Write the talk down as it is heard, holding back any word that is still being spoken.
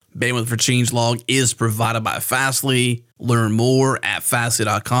Bandwidth for Changelog is provided by Fastly. Learn more at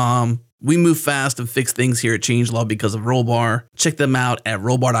fastly.com. We move fast and fix things here at Changelog because of Rollbar. Check them out at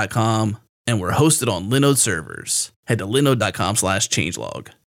rollbar.com. And we're hosted on Linode servers. Head to linode.com/changelog.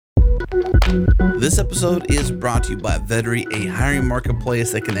 This episode is brought to you by Vettery, a hiring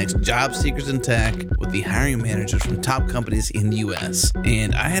marketplace that connects job seekers in tech with the hiring managers from top companies in the US.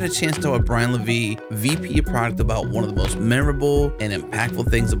 And I had a chance to talk with Brian Levy, VP of Product, about one of the most memorable and impactful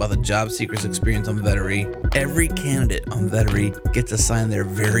things about the job seekers experience on Vettery. Every candidate on Vettery gets assigned their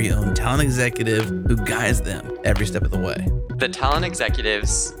very own talent executive who guides them every step of the way. The Talent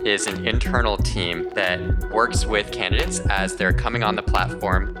Executives is an internal team that works with candidates as they're coming on the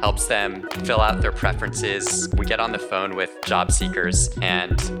platform, helps them fill out their preferences. We get on the phone with job seekers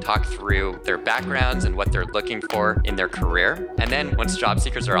and talk through their backgrounds and what they're looking for in their career. And then once job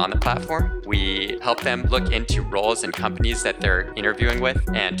seekers are on the platform, we help them look into roles and companies that they're interviewing with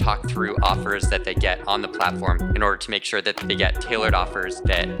and talk through offers that they get on the platform in order to make sure that they get tailored offers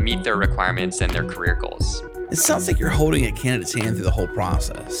that meet their requirements and their career goals. It sounds like you're holding a candidate's hand through the whole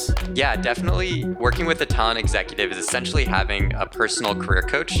process. Yeah, definitely. Working with a talent executive is essentially having a personal career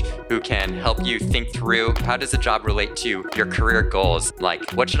coach who can help you think through how does a job relate to your career goals?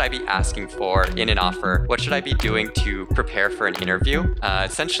 Like, what should I be asking for in an offer? What should I be doing to prepare for an interview?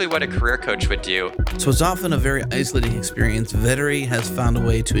 Essentially what a career coach would do. So it's often a very isolating experience. Vettery has found a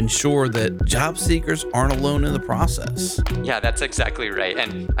way to ensure that job seekers aren't alone in the process. Yeah, that's exactly right.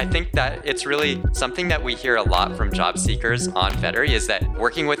 And I think that it's really something that we hear a lot from job seekers on Vettery is that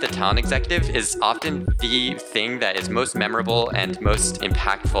working with a talent executive is often the thing that is most memorable and most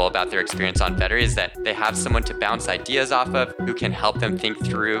impactful about their experience on Vettery is that they have someone to bounce ideas off of who can help them think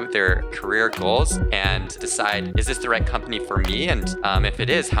through their career goals and decide, is this the right company for me? And if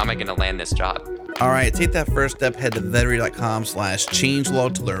it is, how am I going to land this job? All right, take that first step. Head to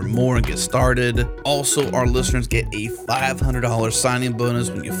vettery.com/changelog to learn more and get started. Also, our listeners get a $500 signing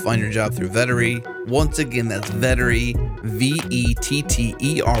bonus when you find your job through Vettery. Once again, that's Vettery,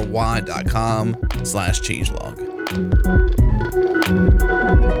 vettery.com/changelog.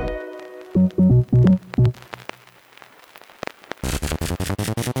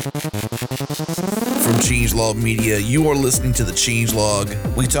 From Changelog Media, you are listening to the Changelog.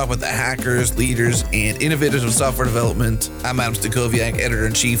 We talk with the hackers, leaders, and innovators of software development. I'm Adam Stacoviak,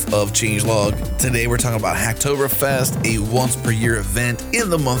 editor-in-chief of Changelog. Today we're talking about Hacktoberfest, a once-per-year event in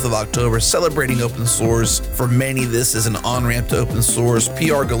the month of October celebrating open source. For many, this is an on-ramp to open source,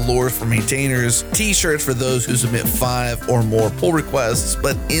 PR galore for maintainers, t-shirts for those who submit 5 or more pull requests,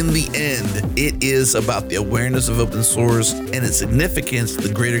 but in the end, it is about the awareness of open source and its significance to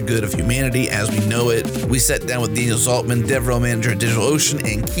the greater good of humanity as we know it. We sat down with Daniel Zaltsman, Rel Manager at DigitalOcean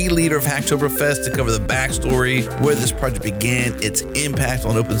and key leader of Hacktoberfest to cover the backstory, where this project began, its impact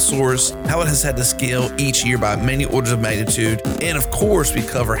on open source, how it has had to scale each year by many orders of magnitude, and of course, we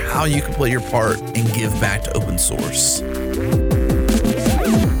cover how you can play your part and give back to open source.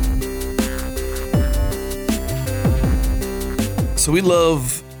 So we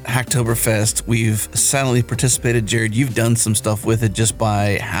love Hacktoberfest. We've silently participated. Jerod, you've done some stuff with it just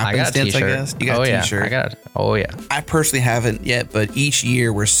by happenstance, I guess. You got a t-shirt. I got it. Oh, yeah. I personally haven't yet, but each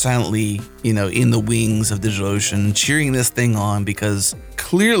year we're silently, in the wings of DigitalOcean, cheering this thing on because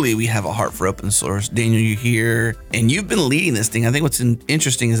clearly we have a heart for open source. Daniel, you're here, and you've been leading this thing. I think what's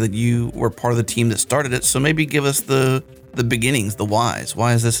interesting is that you were part of the team that started it, so maybe give us the beginnings, the whys.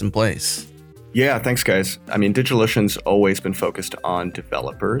 Why is this in place? Yeah, thanks, guys. I mean, DigitalOcean's always been focused on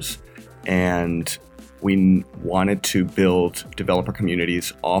developers, and we wanted to build developer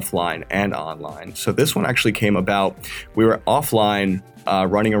communities offline and online. So this one actually came about. We were offline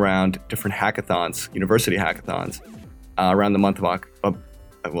running around different hackathons, university hackathons, around the month of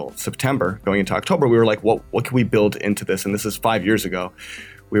September, going into October. We were like, what can we build into this? And this is 5 years ago.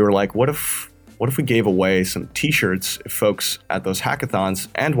 We were like, what if we gave away some t-shirts if folks at those hackathons,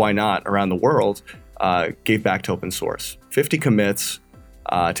 and why not around the world, gave back to open source? 50 commits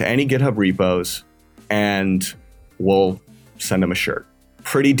to any GitHub repos, and we'll send them a shirt.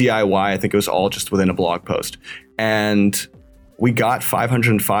 Pretty DIY. I think it was all just within a blog post. And we got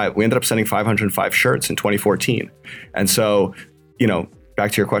 505. We ended up sending 505 shirts in 2014. And so,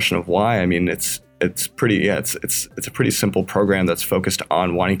 back to your question of why, I mean, it's a pretty simple program that's focused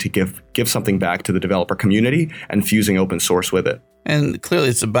on wanting to give something back to the developer community and fusing open source with it. And clearly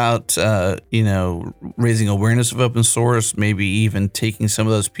it's about, raising awareness of open source, maybe even taking some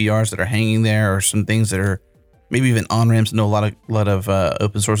of those PRs that are hanging there or some things that are maybe even on-ramps. Know a lot of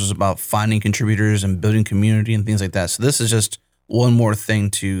open source is about finding contributors and building community and things like that. So this is just one more thing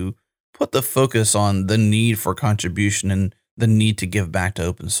to put the focus on the need for contribution and the need to give back to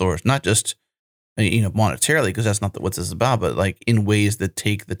open source, not just monetarily, because that's not what this is about, but like in ways that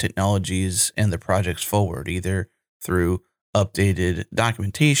take the technologies and the projects forward, either through updated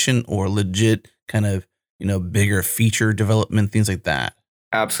documentation or legit kind of bigger feature development, things like that.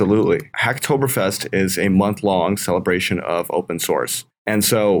 Absolutely. Hacktoberfest is a month-long celebration of open source. And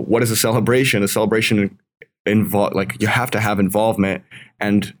so what is a celebration? A celebration you have to have involvement,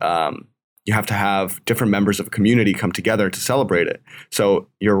 and you have to have different members of a community come together to celebrate it. So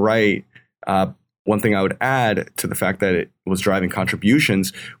you're right. One thing I would add to the fact that it was driving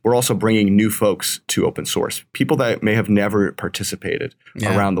contributions, we're also bringing new folks to open source, people that may have never participated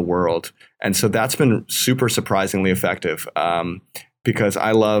around the world. And so that's been super surprisingly effective, because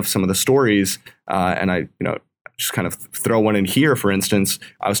I love some of the stories, and I just kind of throw one in here. For instance,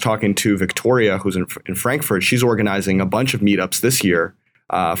 I was talking to Victoria, who's in Frankfurt. She's organizing a bunch of meetups this year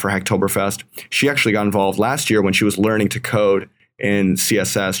for Hacktoberfest. She actually got involved last year when she was learning to code in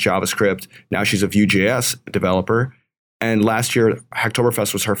CSS, JavaScript. Now she's a Vue.js developer. And last year,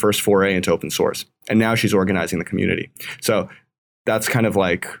 Hacktoberfest was her first foray into open source. And now she's organizing the community. So that's kind of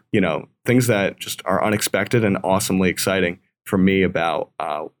like, things that just are unexpected and awesomely exciting for me about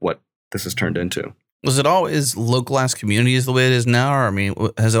what this has turned into. Was it always localized communities the way it is now?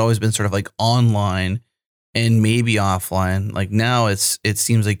 Or, has it always been sort of like online and maybe offline? Like now it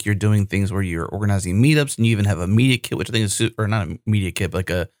seems like you're doing things where you're organizing meetups, and you even have a media kit, which I think is, or not a media kit, but like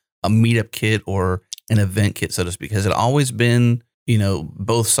a meetup kit or an event kit, so to speak. Has it always been,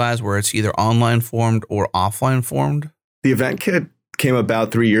 both sides where it's either online formed or offline formed? The event kit came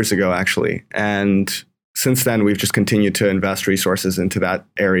about 3 years ago, actually. And since then, we've just continued to invest resources into that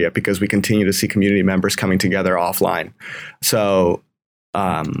area because we continue to see community members coming together offline. So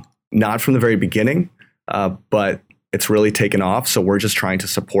not from the very beginning, but it's really taken off. So we're just trying to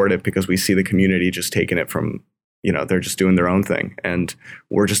support it because we see the community just taking it from, they're just doing their own thing. And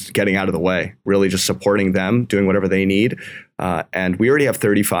we're just getting out of the way, really just supporting them, doing whatever they need. And we already have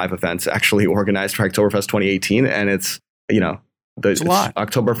 35 events actually organized for Hacktoberfest 2018. And it's a lot.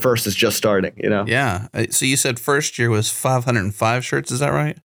 October 1st is just starting, Yeah. So you said first year was 505 shirts. Is that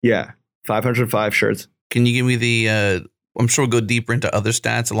right? Yeah. 505 shirts. Can you give me I'm sure we'll go deeper into other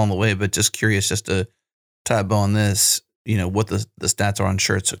stats along the way, but just curious just to tie a bow on this, what the stats are on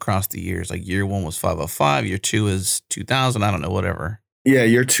shirts across the years. Like year one was 505, year two is 2,000. I don't know, whatever. Yeah.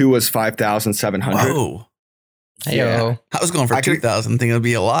 Year two was 5,700. Whoa. Yeah. I was going for 2,000, thinking it'd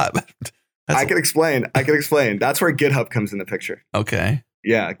be a lot. I can explain. That's where GitHub comes in the picture. Okay.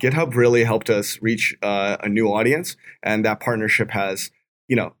 Yeah. GitHub really helped us reach a new audience. And that partnership has,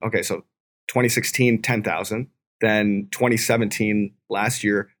 so 2016, 10,000. Then 2017, last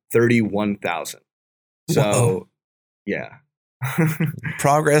year, 31,000. So, whoa. Yeah.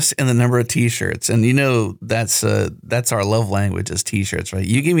 Progress in the number of T-shirts. And that's our love language is T-shirts, right?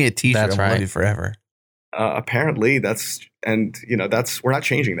 You give me a T-shirt, I'll love you forever. Apparently we're not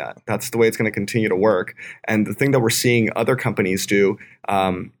changing that. That's the way it's going to continue to work. And the thing that we're seeing other companies do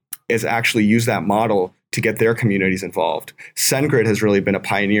is actually use that model to get their communities involved. SendGrid has really been a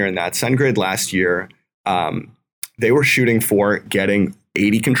pioneer in that. SendGrid last year, they were shooting for getting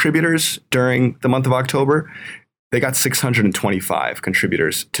 80 contributors during the month of October. They got 625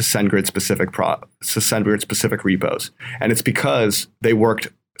 contributors to SendGrid specific repos. And it's because they worked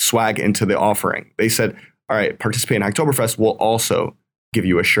swag into the offering. They said, all right, participate in Hacktoberfest, we'll also give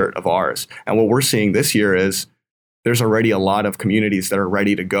you a shirt of ours. And what we're seeing this year is there's already a lot of communities that are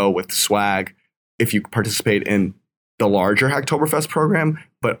ready to go with swag if you participate in the larger Hacktoberfest program,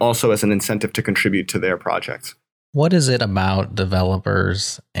 but also as an incentive to contribute to their projects. What is it about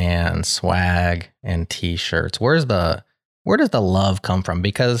developers and swag and T-shirts? Where does the love come from?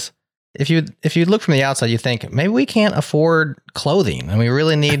 Because if you look from the outside, you think maybe we can't afford clothing and we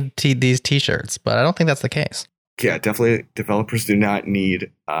really need these T-shirts, but I don't think that's the case. Yeah, definitely. Developers do not need.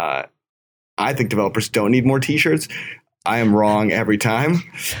 I think developers don't need more T-shirts. I am wrong every time.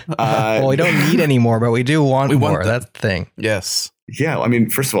 Well, we don't need any more, but we do want more. That's the thing. Yes. Yeah,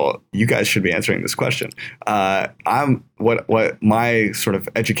 first of all, you guys should be answering this question. What my sort of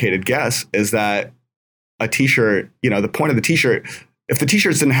educated guess is that a T-shirt, the point of the T-shirt, if the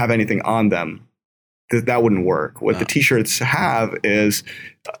T-shirts didn't have anything on them, that wouldn't work. What the T-shirts have is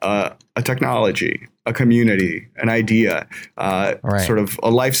a technology, a community, an idea, sort of a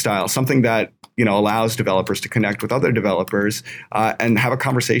lifestyle, something that allows developers to connect with other developers and have a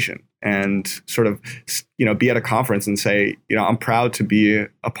conversation and sort of be at a conference and say, I'm proud to be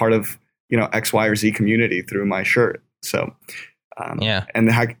a part of X, Y, or Z community through my shirt. So. Yeah. And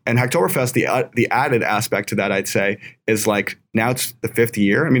Hacktoberfest, the added aspect to that, I'd say, is like now it's the 5th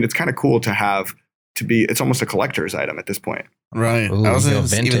year. It's kind of cool to have it's almost a collector's item at this point. Right. Ooh, I was you going know,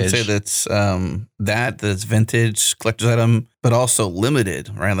 to even say vintage. that's vintage collector's item, but also limited,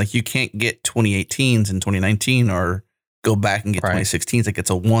 right? Like you can't get 2018s in 2019 or go back and get Right. 2016s. Like it's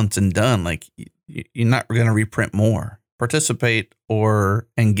a once and done. Like you're not going to reprint more. Participate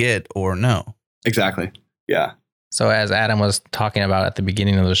and get or no. Exactly. Yeah. So as Adam was talking about at the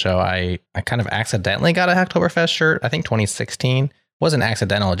beginning of the show, I kind of accidentally got a Hacktoberfest shirt. I think 2016. Wasn't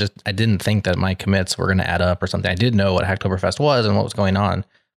accidental. I didn't think that my commits were going to add up or something. I did know what Hacktoberfest was and what was going on.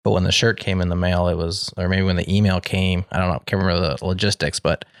 But when the shirt came in the mail, or maybe when the email came, I don't know, can't remember the logistics,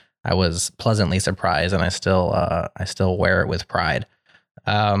 but I was pleasantly surprised, and I still wear it with pride.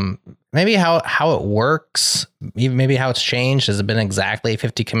 Maybe how it works, even maybe how it's changed. Has it been exactly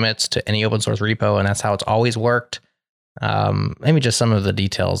 50 commits to any open source repo, and that's how it's always worked? Maybe just some of the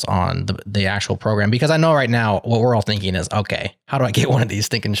details on the actual program, because I know right now what we're all thinking is, okay, how do I get one of these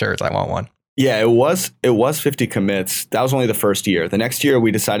stinking shirts? I want one. Yeah, it was 50 commits. That was only the first year. The next year,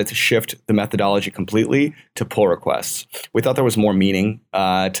 we decided to shift the methodology completely to pull requests. We thought there was more meaning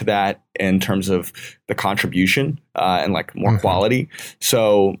to that in terms of the contribution and like more quality.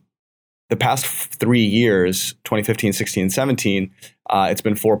 So the past 3 years, 2015, 16, and 17, it's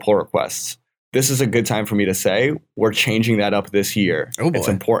been 4 pull requests. This is a good time for me to say we're changing that up this year. Oh boy. It's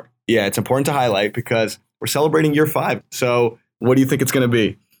important. Yeah, it's important to highlight because we're celebrating year 5. So what do you think it's going to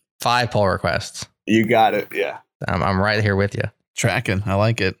be? 5 pull requests. You got it. Yeah. I'm right here with you. Tracking. I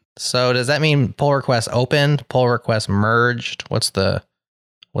like it. So does that mean pull requests opened, pull requests merged? What's the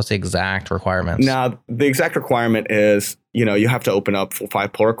exact requirements? Now, the exact requirement is, you have to open up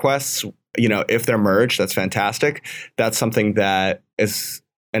 5 pull requests. If they're merged, that's fantastic. That's something that is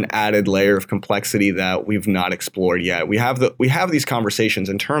an added layer of complexity that we've not explored yet. We have these conversations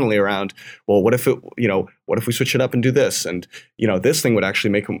internally around, well, what if we switch it up and do this? And, this thing would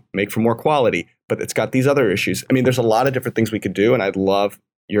actually make for more quality, but it's got these other issues. I mean, there's a lot of different things we could do, and I'd love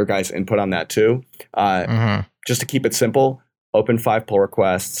your guys' input on that too. Just to keep it simple, open 5 pull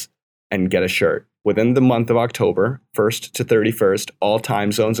requests and get a shirt. Within the month of October, 1st to 31st, all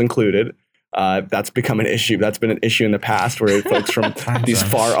time zones included. That's become an issue. That's been an issue in the past where folks from these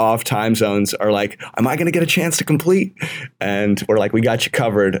far off time zones are like, am I going to get a chance to complete? And we're like, we got you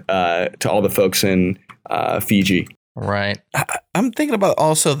covered, to all the folks in Fiji. Right. I'm thinking about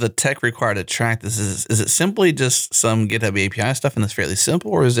also the tech required to track this. Is it simply just some GitHub API stuff and it's fairly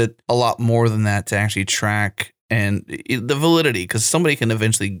simple, or is it a lot more than that to actually track and the validity? Because somebody can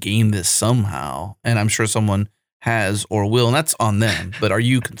eventually game this somehow, and I'm sure someone has or will, and that's on them. But are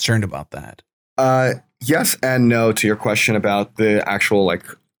you concerned about that? Yes and no to your question about the actual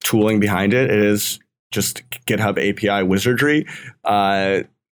tooling behind it. It is just GitHub API wizardry.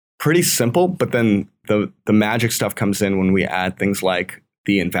 Pretty simple, but then the magic stuff comes in when we add things like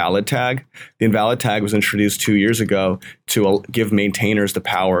the invalid tag. The invalid tag was introduced 2 years ago to give maintainers the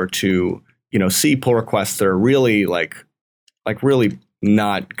power to see pull requests that are really really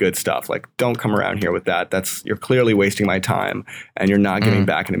not good stuff. Like, don't come around here with that. You're clearly wasting my time and you're not giving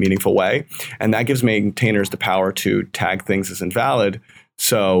back in a meaningful way. And that gives maintainers the power to tag things as invalid.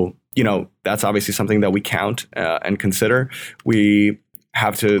 So, that's obviously something that we count and consider. We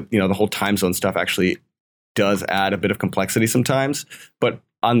have to, the whole time zone stuff actually does add a bit of complexity sometimes. But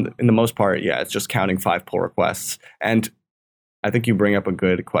in the most part, yeah, it's just counting 5 pull requests. And I think you bring up a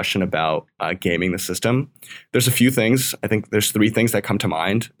good question about gaming the system. There's a few things. I think there's 3 things that come to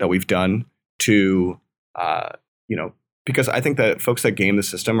mind that we've done to, because I think that folks that game the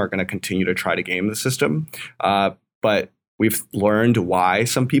system are going to continue to try to game the system. But we've learned why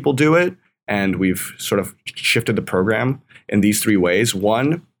some people do it, and we've sort of shifted the program in these 3 ways.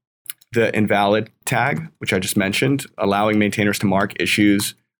 1, the invalid tag, which I just mentioned, allowing maintainers to mark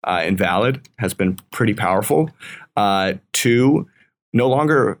issues invalid has been pretty powerful. 2, no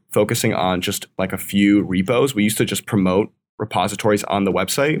longer focusing on just a few repos. We used to just promote repositories on the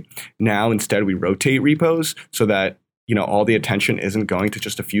website. Now, instead, we rotate repos so that, all the attention isn't going to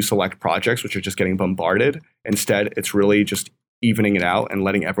just a few select projects, which are just getting bombarded. Instead, it's really just evening it out and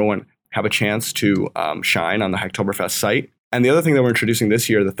letting everyone have a chance to shine on the Hacktoberfest site. And the other thing that we're introducing this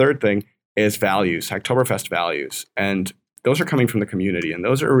year, the 3rd thing, is values, Hacktoberfest values. And those are coming from the community. And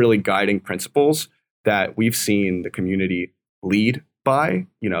those are really guiding principles that we've seen the community lead by.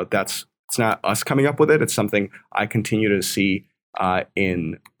 It's not us coming up with it. It's something I continue to see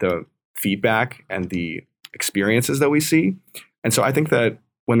in the feedback and the experiences that we see. And so I think that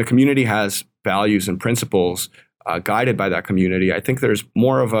when the community has values and principles guided by that community, I think there's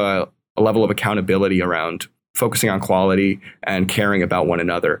more of a level of accountability around focusing on quality and caring about one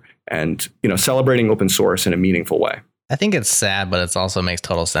another and, celebrating open source in a meaningful way. I think it's sad, but it also makes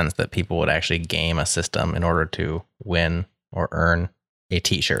total sense that people would actually game a system in order to win or earn a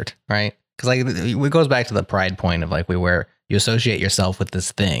t-shirt, right? Because like it goes back to the pride point of like you associate yourself with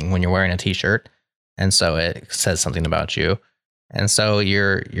this thing when you're wearing a t-shirt, and so it says something about you, and so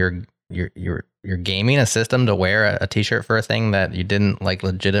you're gaming a system to wear a t-shirt for a thing that you didn't like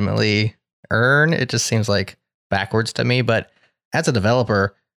legitimately earn. It just seems like backwards to me. But as a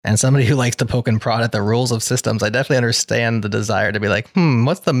developer and somebody who likes to poke and prod at the rules of systems, I definitely understand the desire to be like,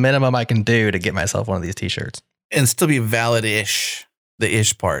 what's the minimum I can do to get myself one of these t-shirts? And still be valid-ish. The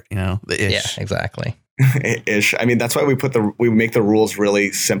ish part, the ish. Yeah, exactly. Ish. I mean, that's why we make the rules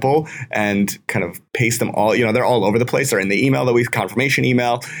really simple and kind of paste them all. They're all over the place. They're in the email confirmation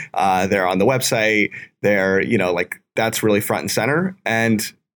email. They're on the website. They're, that's really front and center.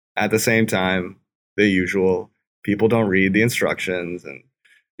 And at the same time, the usual people don't read the instructions and,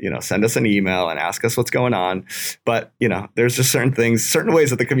 send us an email and ask us what's going on. But, there's just certain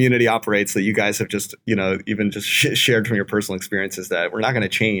ways that the community operates that you guys have just, even just shared from your personal experiences that we're not going to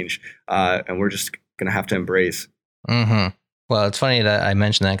change. And we're just going to have to embrace. Mm-hmm. Well, it's funny that I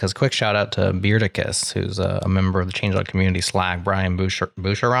mentioned that because quick shout out to Beardicus, who's a member of the Changelog community Slack, Brian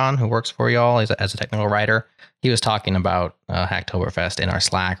Boucheron, who works for y'all as a technical writer. He was talking about Hacktoberfest in our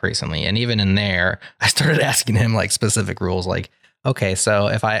Slack recently. And even in there, I started asking him like specific rules like, okay, so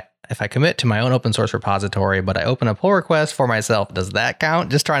if I commit to my own open source repository, but I open a pull request for myself, does that count?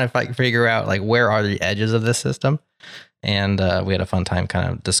 Just trying to figure out like where are the edges of this system. And we had a fun time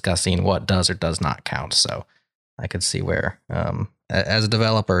kind of discussing what does or does not count. So I could see where, as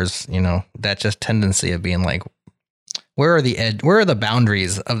developers, that just tendency of being like, where are the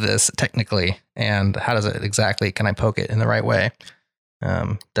boundaries of this technically, and how does it exactly? Can I poke it in the right way?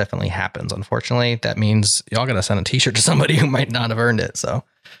 Definitely happens. Unfortunately, that means y'all got to send a t-shirt to somebody who might not have earned it. So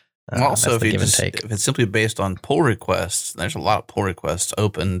also, if it's simply based on pull requests, there's a lot of pull requests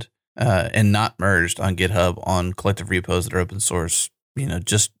opened and not merged on GitHub on collective repos that are open source,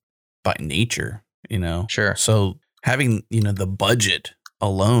 just by nature, Sure. So having, the budget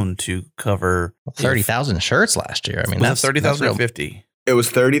alone to cover 30,000 shirts last year. I mean, that's 30,000 or 50. It was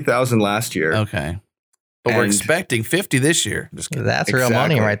 30,000 last year. Okay. But we're expecting 50 this year. That's real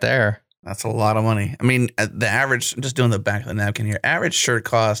money right there. That's a lot of money. I mean, the average, I'm just doing the back of the napkin here, average shirt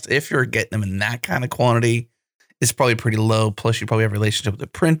cost, if you're getting them in that kind of quantity, is probably pretty low. Plus, you probably have a relationship with the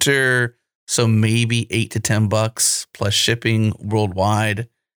printer. So maybe $8 to $10 plus shipping worldwide.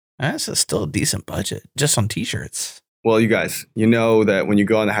 That's still a decent budget just on t-shirts. Well, you guys, that when you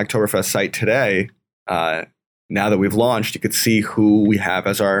go on the Hacktoberfest site today, now that we've launched, you could see who we have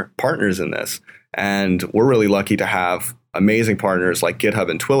as our partners in this. And we're really lucky to have amazing partners like GitHub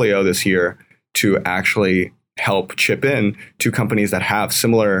and Twilio this year to actually help chip in to companies that have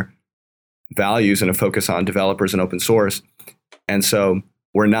similar values and a focus on developers and open source. And so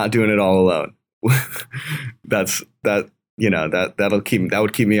we're not doing it all alone. That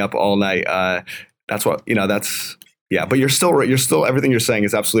would keep me up all night. But you're still everything you're saying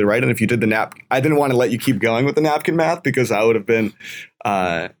is absolutely right. And if you did the I didn't want to let you keep going with the napkin math because I would have been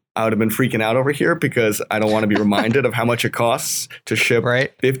freaking out over here because I don't want to be reminded of how much it costs to ship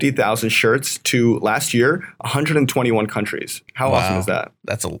 50,000 shirts to last year, 121 countries. How awesome is that?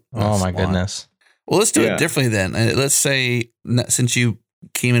 That's oh my goodness. Well, let's do it differently then. Let's say, since you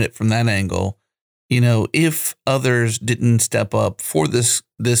came at it from that angle, if others didn't step up for this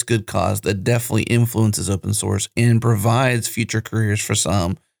good cause that definitely influences open source and provides future careers for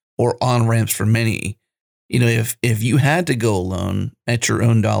some or on-ramps for many, if you had to go alone at your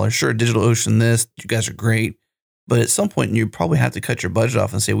own dollar, sure, DigitalOcean you guys are great, but at some point you probably have to cut your budget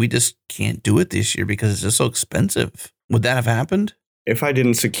off and say, we just can't do it this year because it's just so expensive. Would that have happened? If I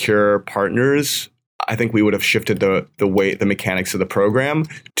didn't secure partners, I think we would have shifted the mechanics of the program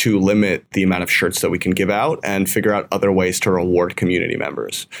to limit the amount of shirts that we can give out and figure out other ways to reward community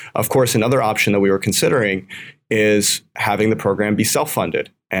members. Of course, another option that we were considering is having the program be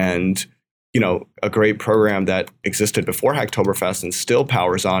self-funded. And a great program that existed before Hacktoberfest and still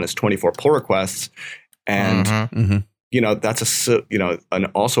powers on is 24 pull requests. And, that's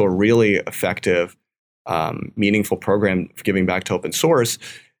also a really effective, meaningful program for giving back to open source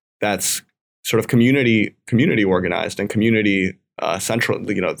that's sort of community organized and community central.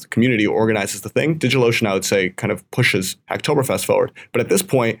 The community organizes the thing. DigitalOcean, I would say, kind of pushes Hacktoberfest forward. But at this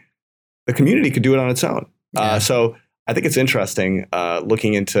point, the community could do it on its own. Yeah. So I think it's interesting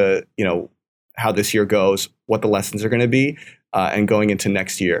looking into, how this year goes, what the lessons are going to be, and going into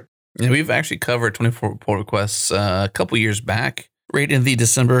next year. Yeah, we've actually covered 24 pull requests a couple years back, right in the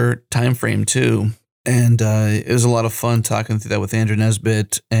December timeframe too. And it was a lot of fun talking through that with Andrew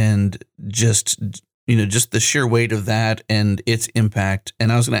Nesbitt and just, just the sheer weight of that and its impact.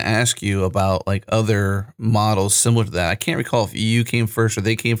 And I was going to ask you about like other models similar to that. I can't recall if you came first or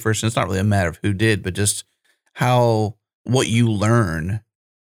they came first. And it's not really a matter of who did, but just how what you learn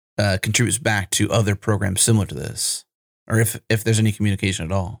contributes back to other programs similar to this, or if there's any communication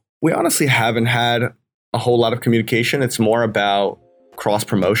at all. We honestly haven't had a whole lot of communication. It's more about cross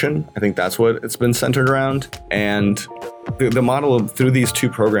promotion. I think that's what it's been centered around. And the model through these two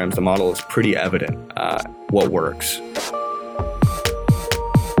programs, the model is pretty evident what works.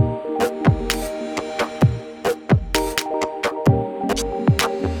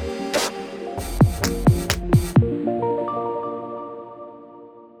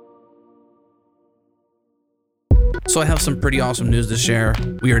 So I have some pretty awesome news to share.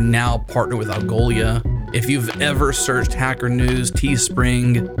 We are now partnered with Algolia. If you've ever searched Hacker News,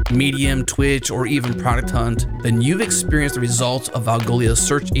 Teespring, Medium, Twitch, or even Product Hunt, then you've experienced the results of Algolia's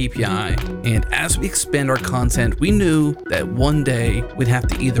search API. And as we expand our content, we knew that one day we'd have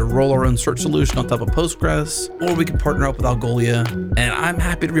to either roll our own search solution on top of Postgres, or we could partner up with Algolia. And I'm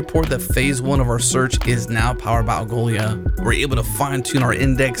happy to report that phase 1 of our search is now powered by Algolia. We're able to fine-tune our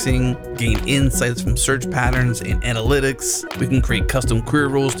indexing, gain insights from search patterns and analytics. We can create custom query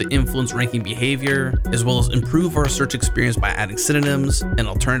rules to influence ranking behavior, as well as improve our search experience by adding synonyms and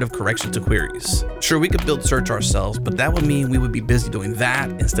alternative correction to queries. Sure, we could build search ourselves, but that would mean we would be busy doing that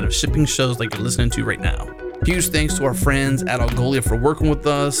instead of shipping shows like you're listening to right now. Huge thanks to our friends at Algolia for working with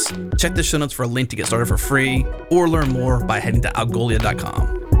us. Check the show notes for a link to get started for free, or learn more by heading to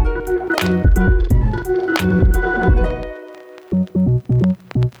algolia.com.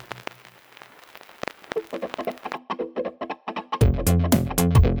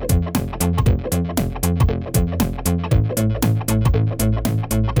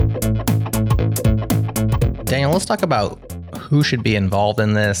 Daniel, let's talk about who should be involved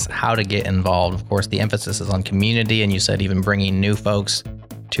in this, how to get involved. Of course, the emphasis is on community, and you said even bringing new folks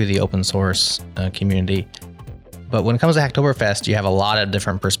to the open source community. But when it comes to Hacktoberfest, you have a lot of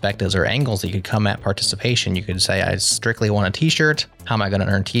different perspectives or angles that you could come at participation. You could say, I strictly want a t-shirt. How am I going to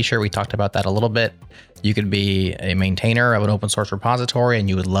earn a t-shirt? We talked about that a little bit. You could be a maintainer of an open source repository, and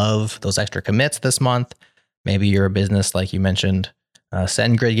you would love those extra commits this month. Maybe you're a business, like you mentioned,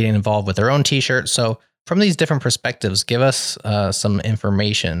 SendGrid getting involved with their own t-shirt. So from these different perspectives, give us some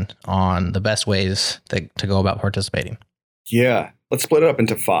information on the best ways to go about participating. Yeah, let's split it up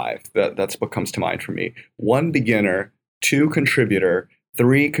into 5. That's what comes to mind for me. 1 beginner, 2 contributor,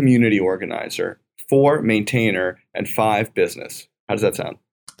 3 community organizer, 4 maintainer, and 5 business. How does that sound?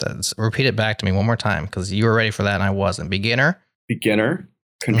 Repeat it back to me one more time, because you were ready for that and I wasn't. Beginner,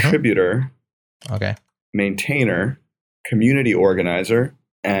 contributor, okay, maintainer, community organizer,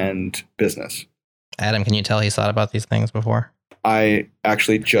 and business. Adam, can you tell he's thought about these things before? I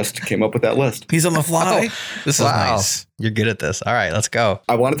actually just came up with that list. He's on the fly. This is wow. nice. You're good at this. All right, let's go.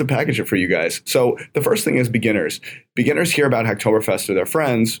 I wanted to package it for you guys. So the first thing is beginners. Beginners hear about Hacktoberfest with their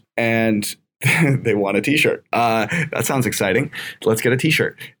friends, and they want a t-shirt. That sounds exciting. Let's get a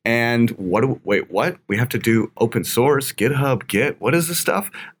t-shirt. And what? We have to do open source, GitHub, Git. What is this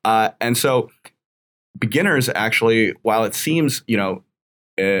stuff? And so beginners actually, while it seems,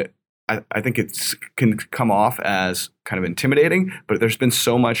 I think it can come off as kind of intimidating, but there's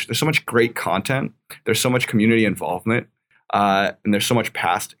so much great content. There's so much community involvement, and there's so much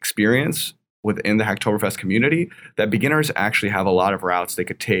past experience within the Hacktoberfest community that beginners actually have a lot of routes they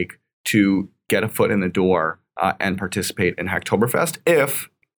could take to get a foot in the door and participate in Hacktoberfest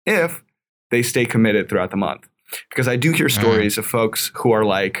if they stay committed throughout the month. Because I do hear stories of folks who are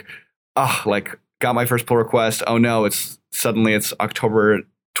like, got my first pull request. Oh no, it's October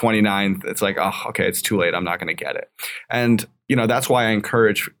 29th. It's like, oh, okay, it's too late. I'm not going to get it. And, that's why I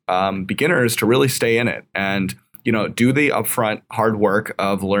encourage beginners to really stay in it and, do the upfront hard work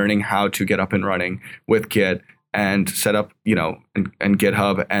of learning how to get up and running with Git and set up, and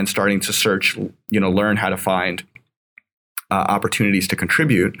GitHub and starting to search, learn how to find opportunities to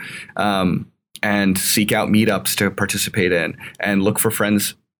contribute and seek out meetups to participate in and look for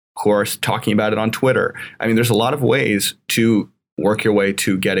friends who are talking about it on Twitter. I mean, there's a lot of ways to work your way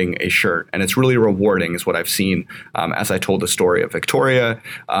to getting a shirt. And it's really rewarding is what I've seen as I told the story of Victoria.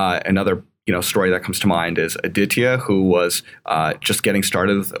 Another story that comes to mind is Aditya, who was just getting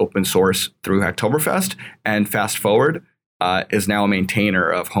started with open source through Hacktoberfest, and fast forward is now a maintainer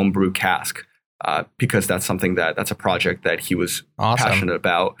of Homebrew Cask because that's a project that he was passionate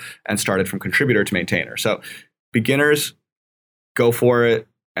about and started from contributor to maintainer. So beginners, go for it.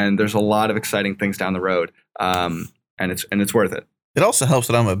 And there's a lot of exciting things down the road. And it's worth it. It also helps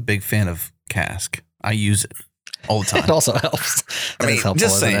that I'm a big fan of Cask. I use it. all the time. It also helps. I mean, helpful,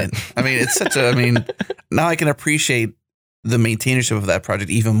 just saying. I mean, it's such a. I mean, now I can appreciate the maintainership of that project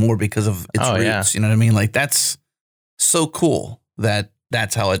even more because of its roots. Yeah. You know what I mean? Like that's so cool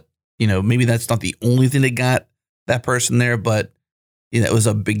that's how it. Maybe that's not the only thing that got that person there, but it was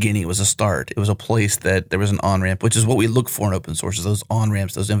a beginning. It was a start. It was a place that there was an on-ramp, which is what we look for in open source, is those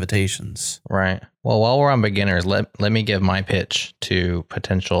on-ramps, those invitations. Right. Well, while we're on beginners, let me give my pitch to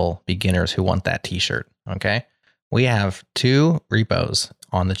potential beginners who want that t-shirt. Okay. We have 2 repos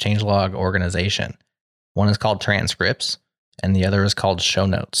on the Changelog organization. One is called transcripts and the other is called show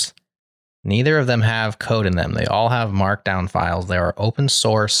notes. Neither of them have code in them. They all have markdown files. They are open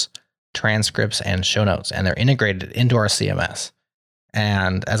source transcripts and show notes, and they're integrated into our CMS.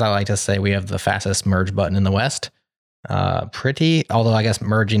 And as I like to say, we have the fastest merge button in the West. Although I guess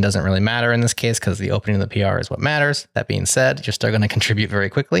merging doesn't really matter in this case because the opening of the PR is what matters. That being said, you're still going to contribute very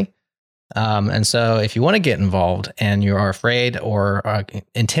quickly. And so if you want to get involved and you are afraid or are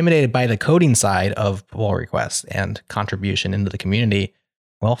intimidated by the coding side of pull requests and contribution into the community,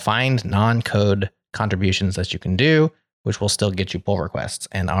 well, find non-code contributions that you can do, which will still get you pull requests.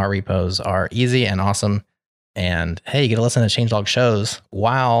 And our repos are easy and awesome. And hey, you get to listen to Changelog shows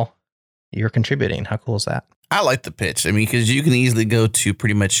while you're contributing. How cool is that? I like the pitch. I mean, because you can easily go to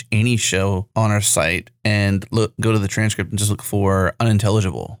pretty much any show on our site and go to the transcript and just look for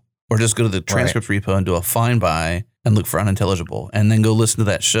unintelligible, or just go to the transcript repo and do a find by and look for unintelligible, and then go listen to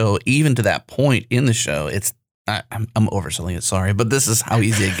that show. Even to that point in the show, I'm overselling it. Sorry, but this is how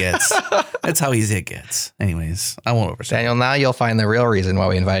easy it gets. That's how easy it gets. Anyways, I won't oversell. Daniel, now you'll find the real reason why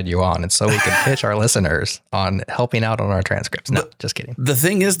we invited you on. It's so we can pitch our listeners on helping out on our transcripts. No, just kidding. The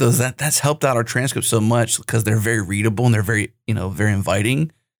thing is, though, is that's helped out our transcripts so much because they're very readable and they're very, very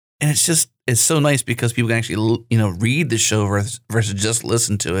inviting. And it's so nice because people can actually, read the show versus just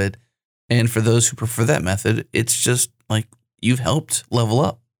listen to it. And for those who prefer that method, it's just like you've helped level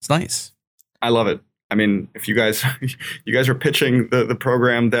up. It's nice. I love it. I mean, if you guys are pitching the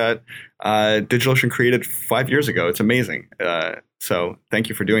program that DigitalOcean created 5 years ago, it's amazing. So thank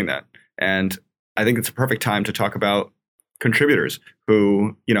you for doing that. And I think it's a perfect time to talk about contributors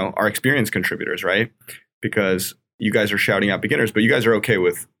who, are experienced contributors, right? Because you guys are shouting out beginners, but you guys are okay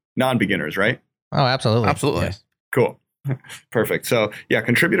with non-beginners, right? Oh, absolutely. Absolutely. Yes. Cool. Perfect. So yeah,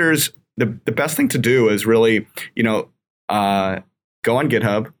 contributors, the best thing to do is really, go on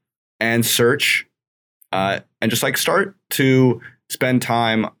GitHub and search and just start to spend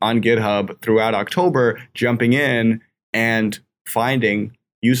time on GitHub throughout October, jumping in and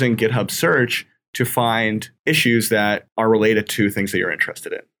using GitHub search to find issues that are related to things that you're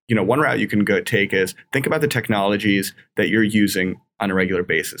interested in. One route you can take is think about the technologies that you're using on a regular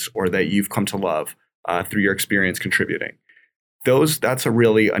basis or that you've come to love through your experience contributing. That's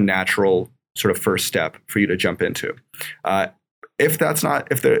a natural sort of first step for you to jump into. If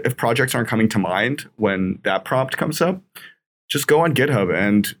projects aren't coming to mind when that prompt comes up, just go on GitHub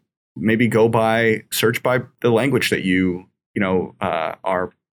and maybe search by the language that you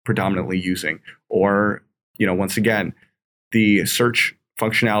are predominantly using. Or, once again, the search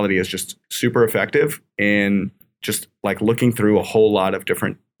functionality is just super effective in just looking through a whole lot of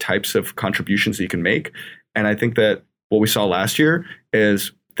different types of contributions that you can make. And I think that what we saw last year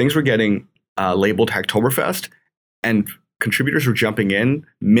is things were getting labeled Hacktoberfest and contributors were jumping in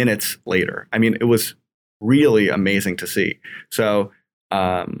minutes later. I mean, it was really amazing to see. So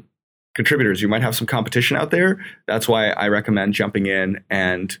contributors, you might have some competition out there. That's why I recommend jumping in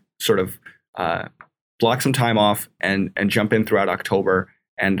and sort of block some time off and jump in throughout October.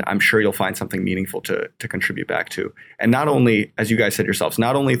 And I'm sure you'll find something meaningful to contribute back to. And not only, as you guys said yourselves,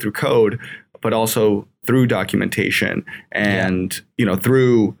 not only through code, but also through documentation and,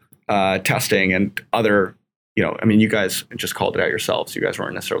 through testing and other, you guys just called it out yourselves. You guys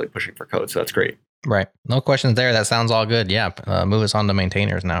weren't necessarily pushing for code. So that's great. Right. No questions there. That sounds all good. Yeah. Move us on to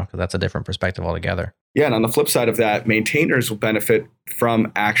maintainers now, because that's a different perspective altogether. Yeah. And on the flip side of that, maintainers will benefit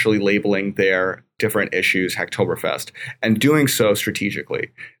from actually labeling their different issues Hacktoberfest and doing so strategically.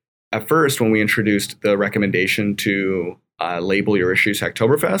 At first, when we introduced the recommendation to label your issues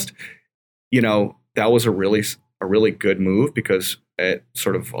Hacktoberfest, that was a really good move because it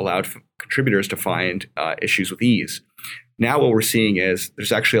sort of allowed contributors to find issues with ease. Now what we're seeing is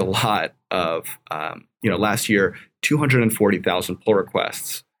there's actually a lot of, last year, 240,000 pull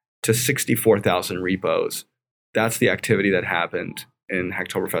requests to 64,000 repos. That's the activity that happened in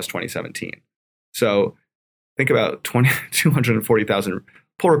Hacktoberfest 2017. So think about 240,000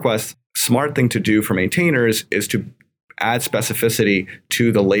 pull requests. Smart thing to do for maintainers is to add specificity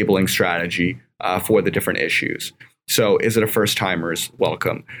to the labeling strategy for the different issues. So is it a first timer's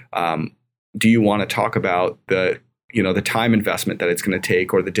welcome? do you want to talk about the time investment that it's going to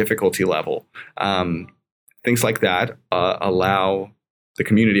take or the difficulty level? Things like that allow the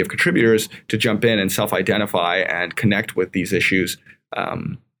community of contributors to jump in and self-identify and connect with these issues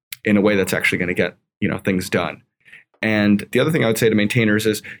in a way that's actually going to get things done. And the other thing I would say to maintainers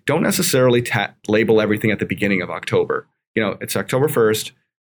is don't necessarily label everything at the beginning of October. It's October 1st.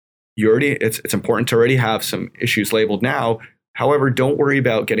 It's important to already have some issues labeled now. However, don't worry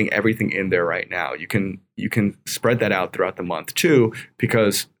about getting everything in there right now. You can spread that out throughout the month too,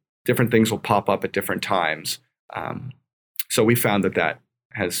 because different things will pop up at different times. So we found that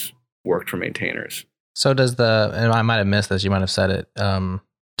has worked for maintainers. So and I might have missed this, you might have said it,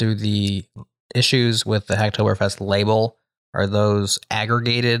 do the issues with the Hacktoberfest label, are those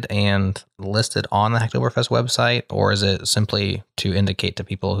aggregated and listed on the Hacktoberfest website, or is it simply to indicate to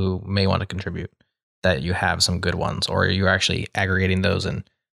people who may want to contribute that you have some good ones, or are you actually aggregating those and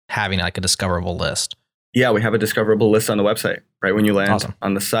having like a discoverable list? Yeah, we have a discoverable list on the website, right when you land Awesome.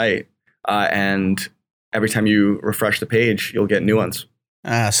 on the site. And every time you refresh the page, you'll get new ones.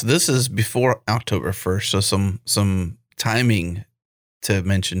 So this is before October 1st. So some timing to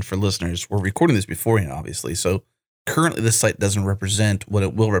mention for listeners. We're recording this beforehand, obviously. So currently the site doesn't represent what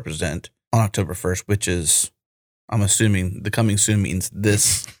it will represent on October 1st, which is, I'm assuming the coming soon means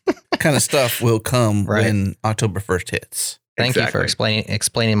this kind of stuff will come when October 1st hits. Thank you for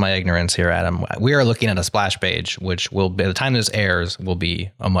explaining my ignorance here, Adam. We are looking at a splash page, which will, by the time this airs, will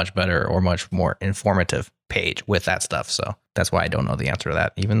be a much better or much more informative page with that stuff. So that's why I don't know the answer to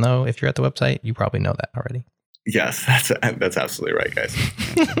that, even though if you're at the website, you probably know that already. Yes, that's absolutely right, guys.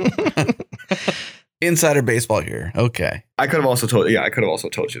 Insider baseball here. Okay. I could have also told you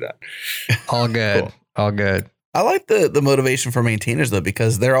that. All good. Cool. All good. I like the motivation for maintainers, though,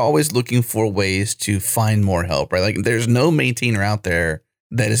 because they're always looking for ways to find more help, right? Like there's no maintainer out there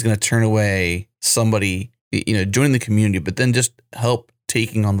that is going to turn away somebody, joining the community, but then just help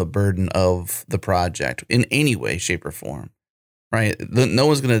taking on the burden of the project in any way, shape, or form, right? No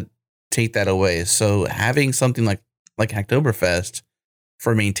one's going to take that away. So having something like Hacktoberfest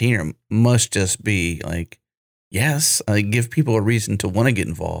for a maintainer must just be like, yes, give people a reason to want to get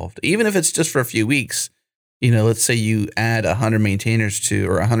involved, even if it's just for a few weeks. Let's say you add 100 maintainers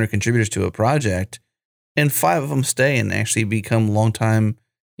or 100 contributors to a project, and 5 of them stay and actually become longtime,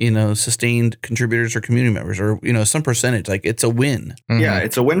 sustained contributors or community members, or some percentage. Like it's a win. Mm-hmm. Yeah,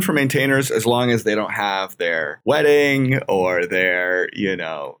 it's a win for maintainers as long as they don't have their wedding or their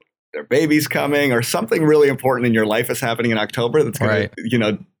baby's coming or something really important in your life is happening in October that's going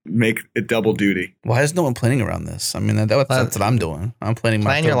to, make it double duty. Why is no one planning around this? I mean, that's what I'm doing. I'm planning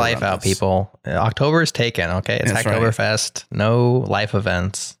my Plan your life out, people. October is taken, okay? It's Hacktoberfest. Right. No life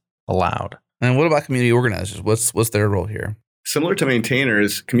events allowed. And what about community organizers? What's their role here? Similar to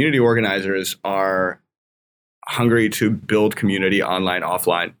maintainers, community organizers are hungry to build community online,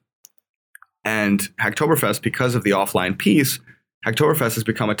 offline. And Hacktoberfest, because of the offline piece, Hacktoberfest has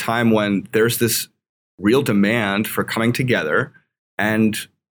become a time when there's this real demand for coming together and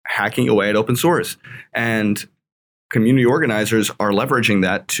hacking away at open source. And community organizers are leveraging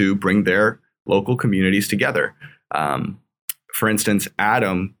that to bring their local communities together. For instance,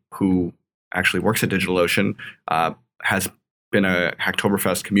 Adam, who actually works at DigitalOcean, has been a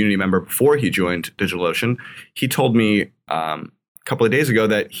Hacktoberfest community member before he joined DigitalOcean. He told me a couple of days ago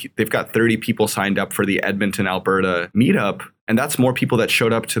that they've got 30 people signed up for the Edmonton, Alberta meetup. And that's more people that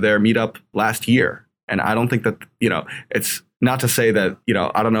showed up to their meetup last year. And I don't think that, it's not to say that,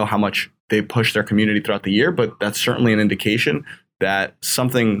 I don't know how much they push their community throughout the year, but that's certainly an indication that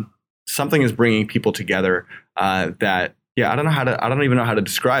something is bringing people together that, I don't even know how to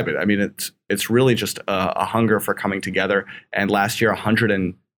describe it. I mean, it's really just a hunger for coming together. And last year,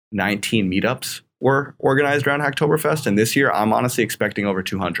 119 meetups were organized around Hacktoberfest. And this year, I'm honestly expecting over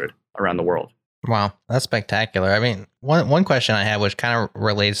 200 around the world. Wow, that's spectacular. I mean, one question I have, which kind of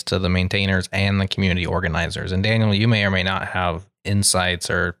relates to the maintainers and the community organizers. And Daniel, you may or may not have insights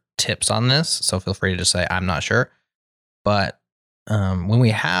or tips on this, so feel free to just say, I'm not sure. But when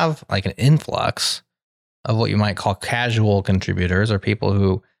we have like an influx of what you might call casual contributors or people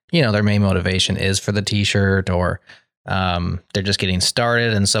who, their main motivation is for the t-shirt or they're just getting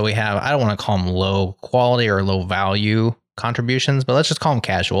started. And so we have, I don't want to call them low quality or low value contributions, but let's just call them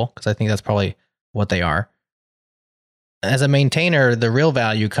casual because I think that's probably what they are. As a maintainer, the real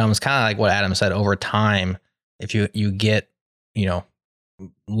value comes kind of like what Adam said over time. If you get,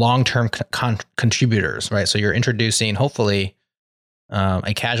 long-term contributors, right? So you're introducing hopefully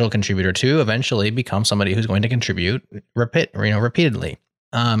a casual contributor to eventually become somebody who's going to contribute repeatedly.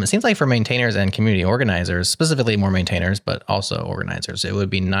 It seems like for maintainers and community organizers, specifically more maintainers, but also organizers, it would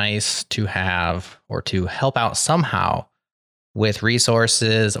be nice to have or to help out somehow with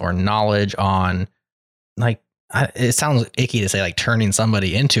resources or knowledge on, like, it sounds icky to say like turning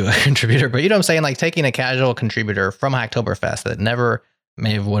somebody into a contributor, but you know what I'm saying? Like taking a casual contributor from Hacktoberfest that never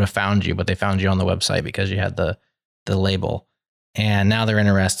would have found you, but they found you on the website because you had the label, and now they're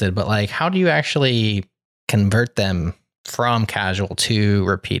interested. But like, how do you actually convert them from casual to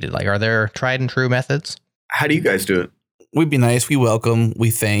repeated? Like, are there tried and true methods? How do you guys do it? We'd be nice. We welcome.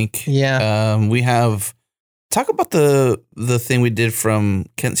 We thank. Yeah. We have. Talk about the thing we did from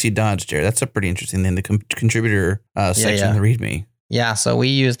Kent C. Dodge, Jerod. That's a pretty interesting thing. The contributor section of the README. Yeah. So we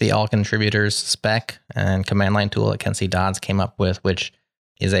use the all contributors spec and command line tool that Kent C. Dodge came up with, which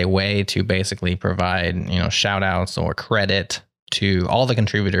is a way to basically provide, shout outs or credit to all the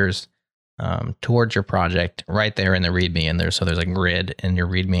contributors towards your project right there in the README. And there's a grid in your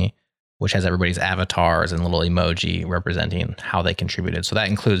README, which has everybody's avatars and little emoji representing how they contributed. So that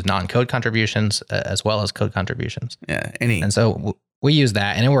includes non-code contributions as well as code contributions. Yeah, And so we use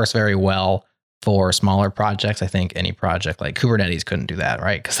that, and it works very well for smaller projects. I think any project like Kubernetes couldn't do that,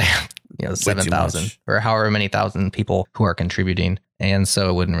 right? Because they have 7,000 or however many thousand people who are contributing. And so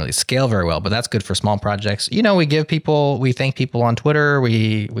it wouldn't really scale very well, but that's good for small projects. We thank people on Twitter.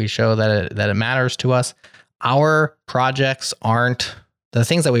 We show that it matters to us. Our projects aren't the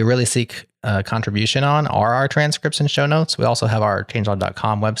things that we really seek contribution on are our transcripts and show notes. We also have our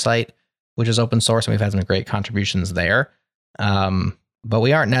changelog.com website, which is open source, and we've had some great contributions there. But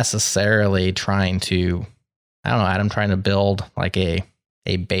we aren't necessarily trying to, I don't know, Adam, trying to build like a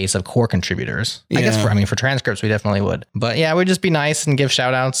base of core contributors. I guess for transcripts, we definitely would. But yeah, we'd just be nice and give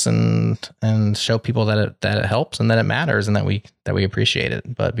shout outs and show people that it helps and that it matters and that we appreciate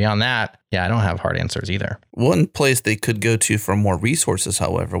it. But beyond that, I don't have hard answers either. One place they could go to for more resources,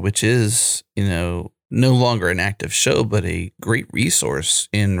 however, which is, no longer an active show, but a great resource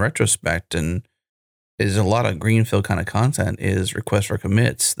in retrospect and is a lot of greenfield kind of content, is Request for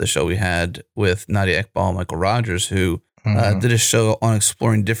Commits, the show we had with Nadia Ekbal and Michael Rogers, who did a show on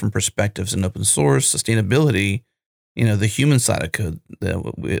exploring different perspectives in open source, sustainability, the human side of code.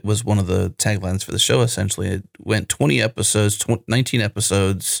 It was one of the taglines for the show, essentially. It went 20 episodes, 19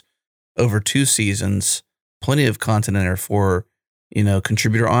 episodes over 2 seasons, plenty of content in there for,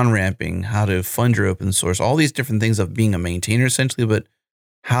 contributor on-ramping, how to fund your open source, all these different things of being a maintainer, essentially, but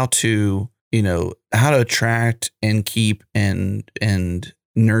how to attract and keep and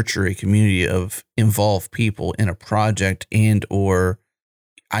nurture a community of involved people in a project and or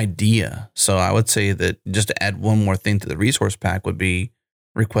idea. So I would say that just to add one more thing to the resource pack would be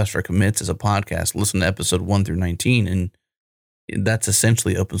Request for Commits as a podcast. Listen to episode 1 through 19, and that's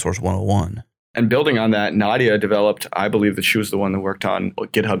essentially open source 101. And building on that, Nadia developed, I believe that she was the one that worked on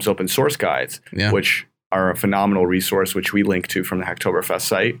GitHub's open source guides, which are a phenomenal resource, which we link to from the Hacktoberfest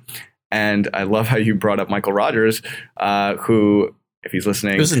site. And I love how you brought up Michael Rogers, who, if he's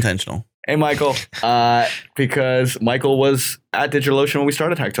listening, it was intentional. Hey, Michael, because Michael was at DigitalOcean when we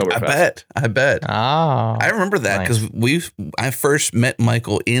started Hacktoberfest. I bet. Oh, I remember that because I first met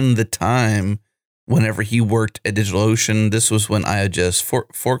Michael in the time whenever he worked at DigitalOcean. This was when IOGS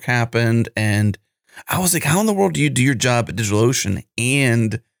fork happened, and I was like, how in the world do you do your job at DigitalOcean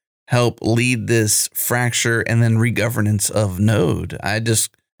and help lead this fracture and then regovernance of Node?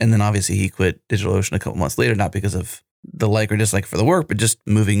 And then obviously he quit DigitalOcean a couple months later, not because of the like or dislike for the work, but just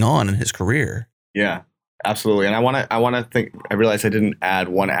moving on in his career. Yeah, absolutely. And I realized I didn't add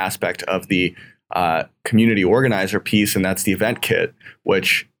one aspect of the community organizer piece, and that's the event kit,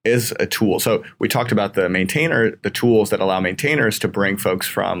 which is a tool. So we talked about the tools that allow maintainers to bring folks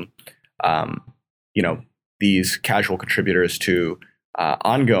from, these casual contributors to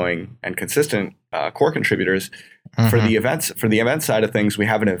ongoing and consistent core contributors. For the event side of things, we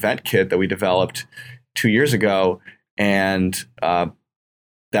have an event kit that we developed 2 years ago, and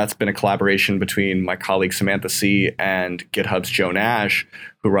that's been a collaboration between my colleague Samantha C. and GitHub's Joe Nash,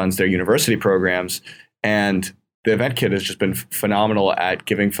 who runs their university programs. And the event kit has just been phenomenal at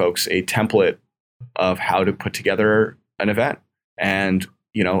giving folks a template of how to put together an event and,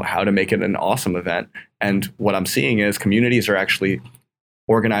 how to make it an awesome event. And what I'm seeing is communities are actually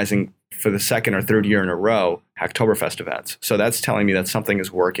organizing for the second or third year in a row Hacktoberfest events. So that's telling me that something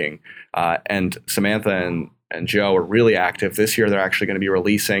is working. And Samantha and Joe are really active. This year, they're actually going to be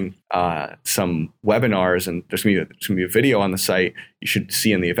releasing some webinars, and there's going to be a video on the site you should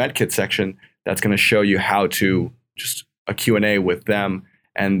see in the event kit section that's going to show you how to just a Q&A with them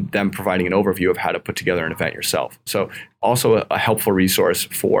and them providing an overview of how to put together an event yourself. So also a helpful resource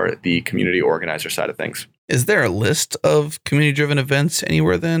for the community organizer side of things. Is there a list of community-driven events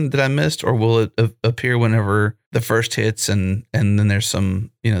anywhere then that I missed, or will it appear whenever the first hits, and then there's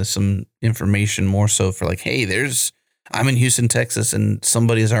some information more so for like, hey, I'm in Houston, Texas, and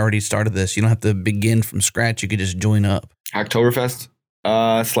somebody has already started this. You don't have to begin from scratch. You could just join up. Hacktoberfest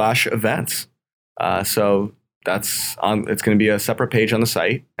 /events. So that's on. It's going to be a separate page on the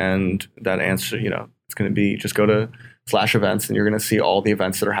site, and that answer, it's going to be just go to /events, and you're going to see all the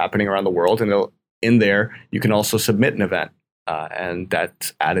events that are happening around the world, and in there, you can also submit an event, and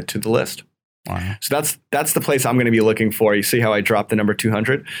that's added to the list. Wow. So that's the place I'm going to be looking for. You see how I dropped the number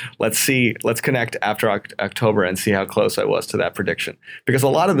 200? Let's connect after October and see how close I was to that prediction. Because a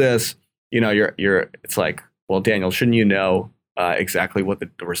lot of this, it's like, well, Daniel, shouldn't you know exactly what the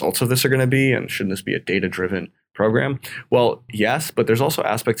results of this are going to be? And shouldn't this be a data-driven program? Well, yes, but there's also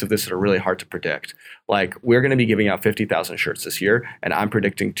aspects of this that are really hard to predict. Like, we're going to be giving out 50,000 shirts this year, and I'm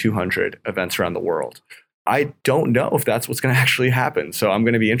predicting 200 events around the world. I don't know if that's what's going to actually happen. So I'm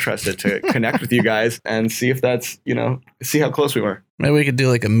going to be interested to connect with you guys and see if that's, see how close we were. Maybe we could do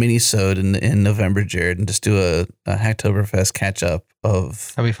like a mini-sode in November, Jerod, and just do a Hacktoberfest catch-up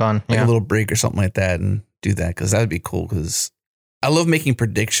of that'd be fun. Like a little break or something like that, and do that, because that would be cool, because I love making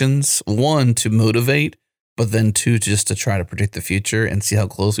predictions, one, to motivate, but then two, just to try to predict the future and see how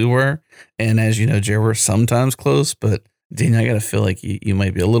close we were. And as you know, Jerod, we're sometimes close, but Daniel, I got to feel like you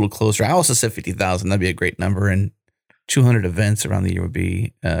might be a little closer. I also said 50,000. That'd be a great number. And 200 events around the year would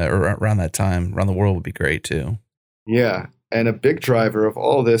be, or around that time, around the world would be great too. Yeah. And a big driver of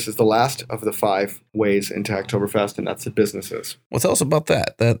all this is the last of the 5 ways into Hacktoberfest, and that's the businesses. Well, tell us about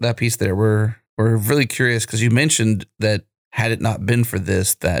that piece there. We're really curious, because you mentioned that had it not been for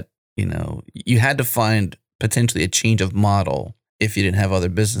this, that, you had to find potentially a change of model if you didn't have other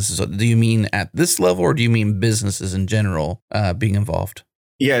businesses. So do you mean at this level, or do you mean businesses in general being involved?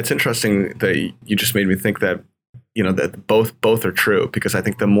 Yeah, it's interesting that you just made me think that, that both are true, because I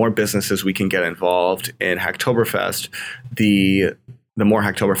think the more businesses we can get involved in Hacktoberfest, the more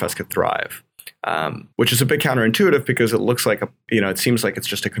Hacktoberfest could thrive, which is a bit counterintuitive, because it looks like it seems like it's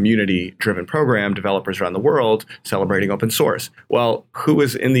just a community-driven program, developers around the world celebrating open source. Well, who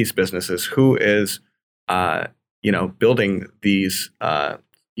is in these businesses? Who is building these,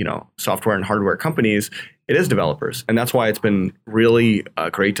 software and hardware companies? It is developers. And that's why it's been really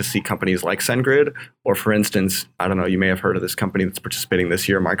great to see companies like SendGrid, or for instance, I don't know, you may have heard of this company that's participating this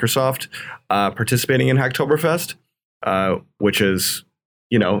year, Microsoft, participating in Hacktoberfest, which is,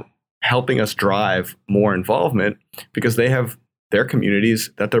 helping us drive more involvement, because they have their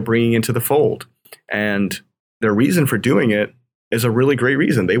communities that they're bringing into the fold. And their reason for doing it is a really great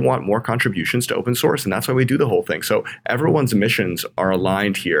reason. They want more contributions to open source, and that's why we do the whole thing. So everyone's missions are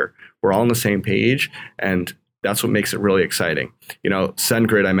aligned here. We're all on the same page, and that's what makes it really exciting.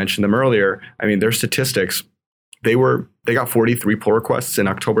 SendGrid, I mentioned them earlier. I mean, their statistics, they got 43 pull requests in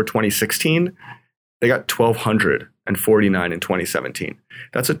October 2016. They got 1,249 in 2017.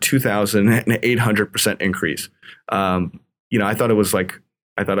 That's a 2,800% increase. I thought it was like,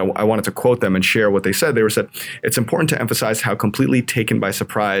 I wanted to quote them and share what they said. They said, "It's important to emphasize how completely taken by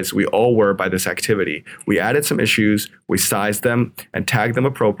surprise we all were by this activity. We added some issues, we sized them and tagged them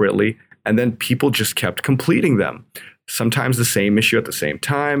appropriately, and then people just kept completing them. Sometimes the same issue at the same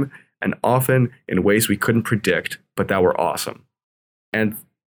time, and often in ways we couldn't predict, but that were awesome." And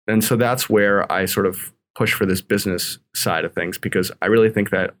so that's where I sort of push for this business side of things, because I really think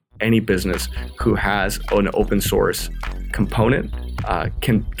that any business who has an open source component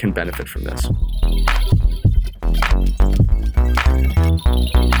can benefit from this.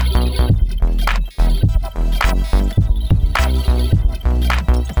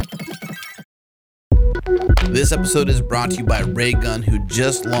 This episode is brought to you by Raygun, who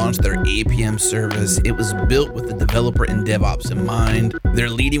just launched their APM service. It was built with the developer and DevOps in mind. They're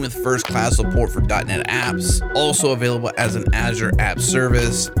leading with first-class support for .NET apps, also available as an Azure app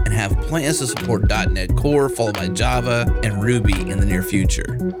service, and have plans to support .NET Core, followed by Java and Ruby in the near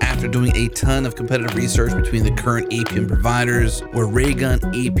future. After doing a ton of competitive research between the current APM providers, where Raygun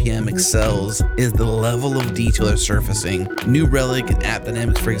APM excels is the level of detail they're surfacing. New Relic and App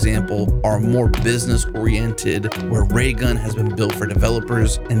Dynamics, for example, are more business-oriented, where Raygun has been built for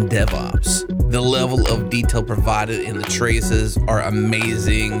developers and DevOps. The level of detail provided in the traces are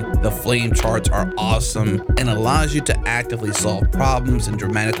amazing, the flame charts are awesome, and allows you to actively solve problems and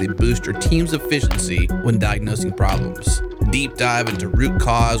dramatically boost your team's efficiency when diagnosing problems. Deep dive into root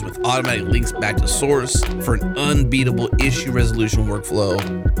cause with automatic links back to source for an unbeatable issue resolution workflow.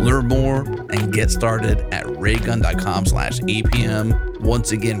 Learn more and get started at raygun.com/APM.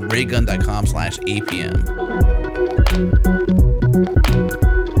 Once again, raygun.com/APM.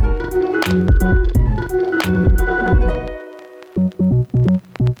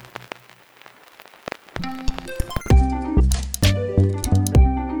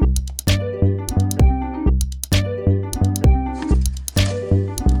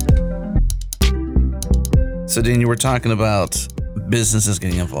 So, Daniel, we're talking about businesses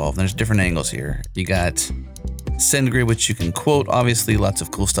getting involved. There's different angles here. You got SendGrid, which you can quote. Obviously, lots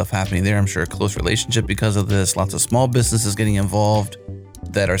of cool stuff happening there. I'm sure a close relationship because of this. Lots of small businesses getting involved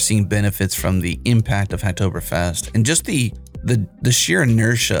that are seeing benefits from the impact of Hacktoberfest and just the sheer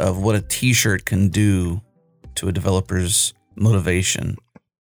inertia of what a t-shirt can do to a developer's motivation.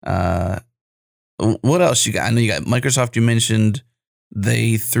 What else you got? I know you got Microsoft. You mentioned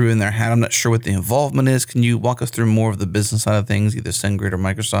they threw in their hat. I'm not sure what the involvement is. Can you walk us through more of the business side of things, either SendGrid or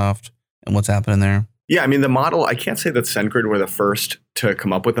Microsoft, and what's happening there? Yeah, I mean, the model, I can't say that SendGrid were the first to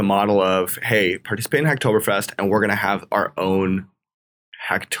come up with the model of, hey, participate in Hacktoberfest, and we're going to have our own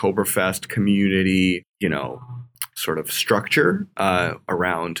Hacktoberfest community, sort of structure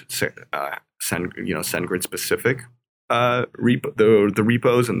around SendGrid specific the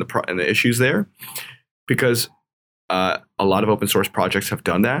repos and the issues there, because a lot of open source projects have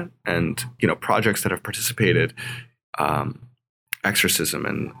done that, and projects that have participated, Exorcism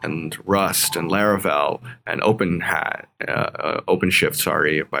and Rust and Laravel and OpenShift,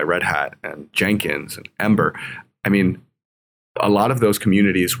 by Red Hat, and Jenkins and Ember. I mean, a lot of those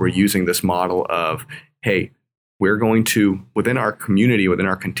communities were using this model of, hey, we're going to, within our community, within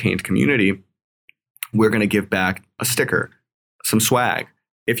our contained community, we're going to give back a sticker, some swag,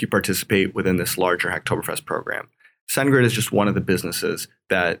 if you participate within this larger Hacktoberfest program. SendGrid is just one of the businesses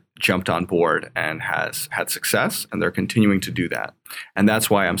that jumped on board and has had success, and they're continuing to do that. And that's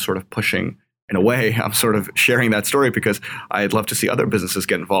why I'm sort of pushing, in a way, I'm sort of sharing that story, because I'd love to see other businesses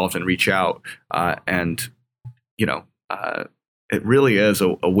get involved and reach out. It really is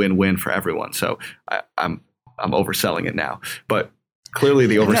a win-win for everyone. So I'm overselling it now, but clearly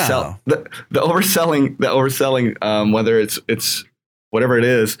the overselling, whether it's whatever it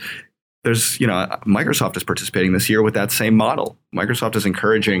is, there's, Microsoft is participating this year with that same model. Microsoft is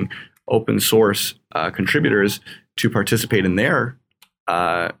encouraging open source contributors to participate in their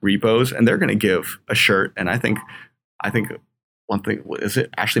repos, and they're going to give a shirt. And I think one thing, is it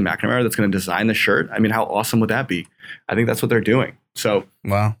Ashley McNamara that's going to design the shirt? I mean, how awesome would that be? I think that's what they're doing. So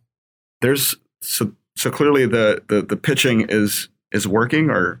wow, so clearly the pitching is working,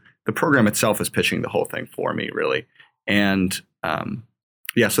 or the program itself is pitching the whole thing for me, really. And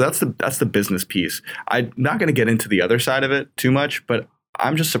so that's the business piece. I'm not going to get into the other side of it too much, but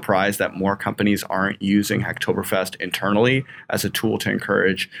I'm just surprised that more companies aren't using Hacktoberfest internally as a tool to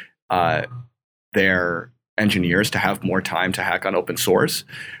encourage their engineers to have more time to hack on open source.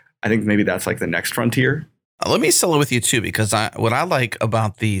 I think maybe that's like the next frontier. Let me sell it with you too, because what I like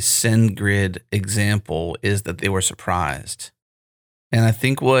about the SendGrid example is that they were surprised. And I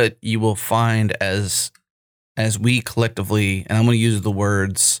think what you will find as we collectively, and I'm going to use the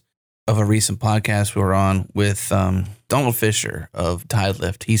words of a recent podcast we were on with Donald Fisher of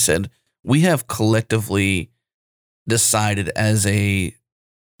Tidelift. He said, we have collectively decided as a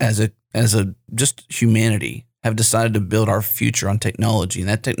just humanity have decided to build our future on technology. And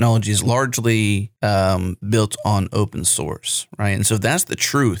that technology is largely built on open source, right? And so if that's the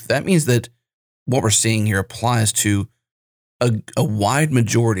truth, that means that what we're seeing here applies to a wide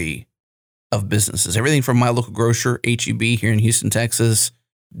majority of businesses. Everything from my local grocer, H-E-B, here in Houston, Texas,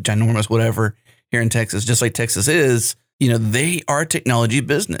 ginormous, whatever, here in Texas, just like Texas is, they are a technology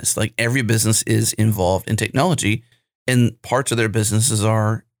business. Like every business is involved in technology, and parts of their businesses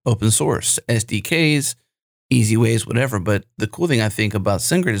are open source, SDKs, easy ways, whatever. But the cool thing I think about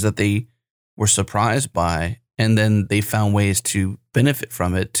SendGrid is that they were surprised by, and then they found ways to benefit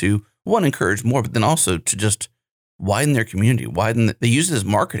from it, to one, encourage more, but then also to just widen their community, they use it as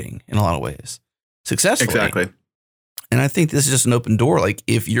marketing in a lot of ways successfully. Exactly. And I think this is just an open door. Like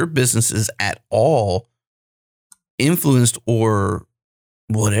if your business is at all influenced or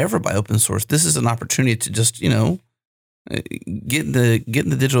whatever by open source, this is an opportunity to just, get in the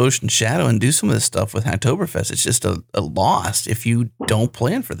DigitalOcean shadow and do some of this stuff with Hacktoberfest. It's just a loss if you don't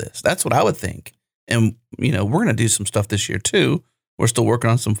plan for this. That's what I would think. And, we're going to do some stuff this year too. We're still working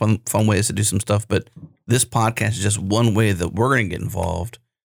on some fun ways to do some stuff, but this podcast is just one way that we're going to get involved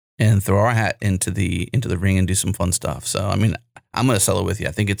and throw our hat into the ring and do some fun stuff. So, I mean, I'm going to sell it with you.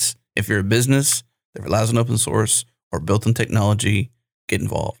 I think if you're a business that relies on open source or built-in technology, get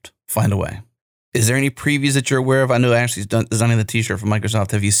involved. Find a way. Is there any previews that you're aware of? I know Ashley's designing the t-shirt for Microsoft.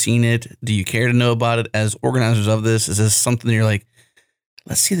 Have you seen it? Do you care to know about it? As organizers of this, is this something that you're like,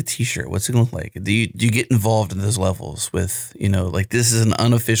 let's see the t-shirt. What's it going to look like? Do you get involved in those levels with, like this is an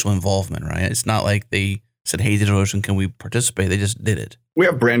unofficial involvement, right? It's not like they said, hey, DigitalOcean, can we participate? They just did it. We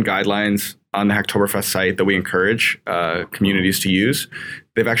have brand guidelines on the Hacktoberfest site that we encourage communities to use.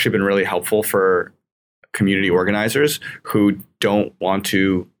 They've actually been really helpful for community organizers who don't want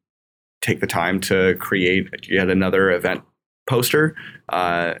to take the time to create yet another event poster.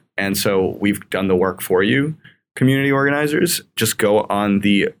 And so we've done the work for you, community organizers. Just find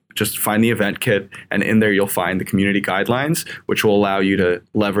the event kit, and in there you'll find the community guidelines, which will allow you to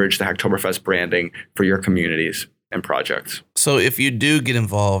leverage the Hacktoberfest branding for your communities and projects. So if you do get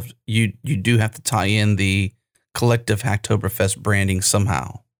involved, you do have to tie in the collective Hacktoberfest branding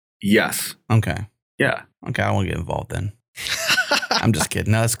somehow. Yes. Okay. Yeah. Okay, I won't get involved then. I'm just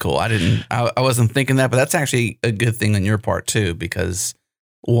kidding. No, that's cool. I wasn't thinking that, but that's actually a good thing on your part too, because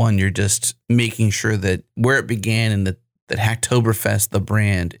one, you're just making sure that where it began and that Hacktoberfest, the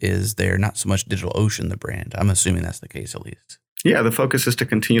brand, is there, not so much DigitalOcean, the brand. I'm assuming that's the case at least. Yeah, the focus is to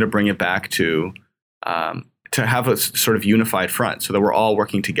continue to bring it back to have a sort of unified front so that we're all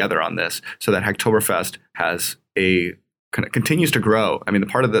working together on this, so that Hacktoberfest continues to grow. I mean, the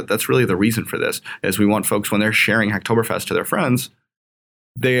part of that's really the reason for this is we want folks, when they're sharing Hacktoberfest to their friends,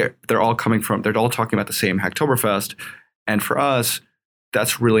 they're all talking about the same Hacktoberfest. And for us,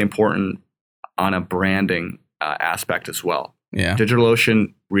 that's really important on a branding aspect as well. Yeah.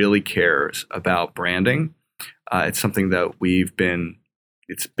 DigitalOcean really cares about branding. It's something that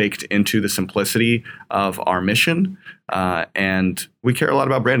it's baked into the simplicity of our mission. And we care a lot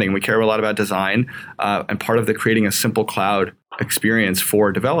about branding. We care a lot about design. And part of creating a simple cloud experience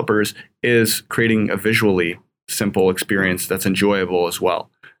for developers is creating a visually simple experience that's enjoyable as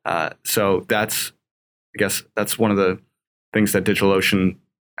well. So I guess that's one of the things that DigitalOcean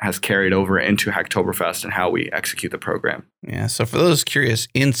has carried over into Hacktoberfest and how we execute the program. Yeah. So for those curious,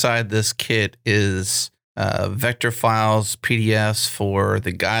 inside this kit is vector files, PDFs for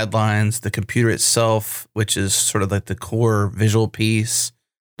the guidelines, the computer itself, which is sort of like the core visual piece,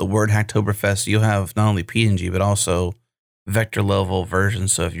 the word Hacktoberfest. You'll have not only PNG, but also vector level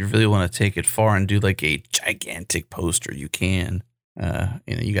versions. So if you really want to take it far and do like a gigantic poster, you can.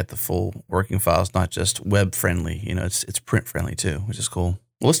 You got the full working files, not just web friendly. It's print friendly too, which is cool.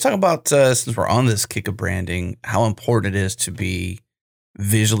 Well, let's talk about, since we're on this kick of branding, how important it is to be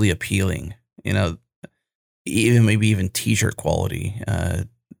visually appealing. Even t-shirt quality.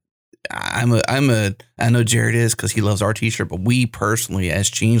 I know Jerod is, because he loves our t-shirt, but we personally, as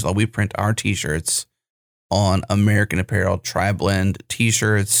Changelog, we print our t-shirts on American Apparel tri-blend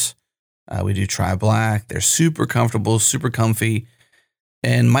t-shirts. We do tri-black. They're super comfortable, super comfy.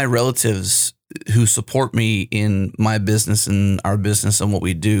 And my relatives who support me in my business and our business and what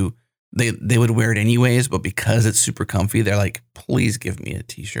we do, they would wear it anyways, but because it's super comfy, they're like, please give me a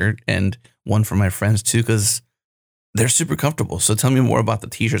t-shirt, and one for my friends too, because they're super comfortable. So tell me more about the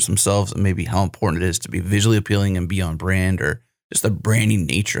t-shirts themselves and maybe how important it is to be visually appealing and be on brand, or just the branding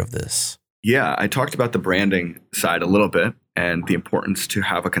nature of this. Yeah, I talked about the branding side a little bit and the importance to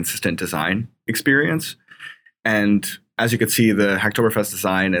have a consistent design experience. And as you can see, the Hacktoberfest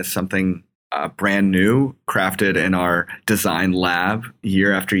design is something brand new, crafted in our design lab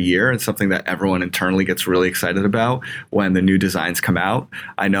year after year. It's something that everyone internally gets really excited about when the new designs come out.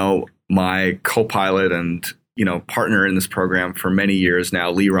 I know my co-pilot and partner in this program for many years now,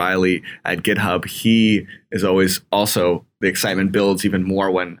 Lee Riley at GitHub, he is always also, the excitement builds even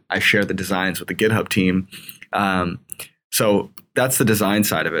more when I share the designs with the GitHub team. So that's the design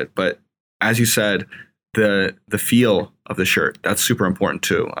side of it. But as you said, the feel of the shirt, that's super important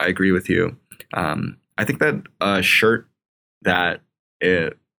too. I agree with you. I think that a shirt that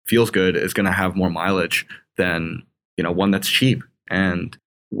it feels good is going to have more mileage than one that's cheap. And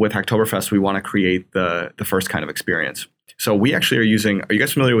with Hacktoberfest, we want to create the first kind of experience. So we actually are using. Are you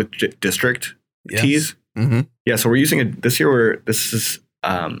guys familiar with District tees? Mm-hmm. Yeah. So we're using it this year. This is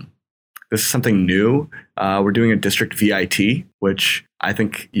something new. We're doing a District VIT, which I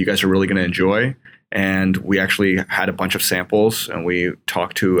think you guys are really going to enjoy. And we actually had a bunch of samples, and we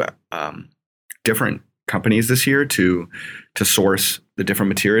talked to different companies this year to source the different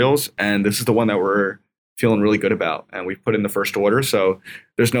materials. And this is the one that we're feeling really good about. And we've put in the first order, so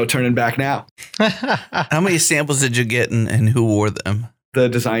there's no turning back now. How many samples did you get, and who wore them? The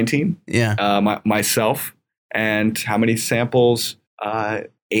design team. Yeah. Myself. And how many samples?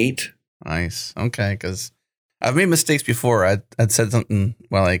 8. Nice. Okay. Because I've made mistakes before. I'd said something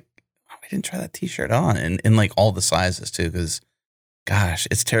like, I didn't try that t-shirt on, and in like all the sizes too, because gosh,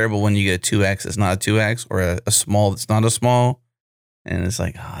 it's terrible when you get a 2X that's not a 2X, or a small that's not a small, and it's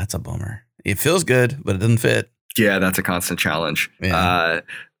like, oh, that's a bummer. It feels good, but it doesn't fit. Yeah, that's a constant challenge. Yeah,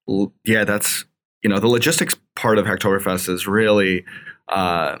 that's the logistics part of Hacktoberfest is really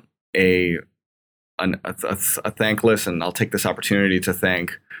a thankless, and I'll take this opportunity to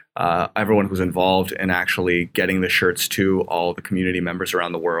thank everyone who's involved in actually getting the shirts to all the community members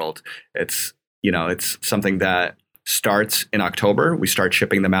around the world. It's something that starts in October. We start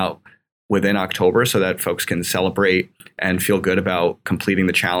shipping them out within October so that folks can celebrate and feel good about completing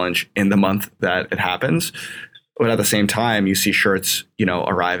the challenge in the month that it happens. But at the same time, you see shirts,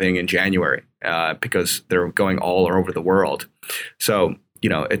 arriving in January because they're going all over the world. So,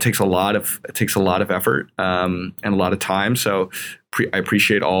 it takes a lot of effort and a lot of time. So I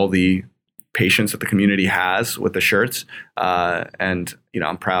appreciate all the patience that the community has with the shirts. And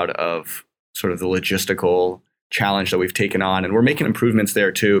I'm proud of sort of the logistical challenge that we've taken on, and we're making improvements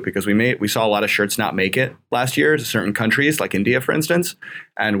there too, because we saw a lot of shirts not make it last year to certain countries like India, for instance,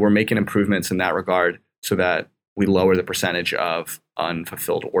 and we're making improvements in that regard so that we lower the percentage of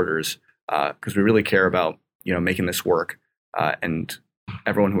unfulfilled orders because we really care about making this work and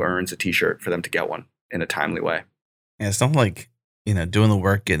everyone who earns a t-shirt for them to get one in a timely way. Yeah, it's not like doing the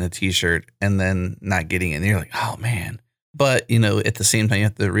work, getting a t-shirt, and then not getting it. And you're like, oh man. But, at the same time, you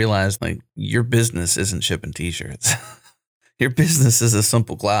have to realize like your business isn't shipping t-shirts. Your business is a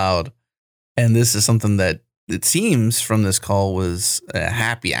simple cloud. And this is something that it seems from this call was a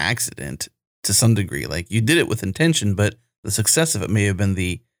happy accident to some degree. Like you did it with intention, but the success of it may have been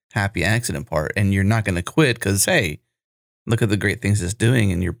the happy accident part. And you're not going to quit because, hey, look at the great things it's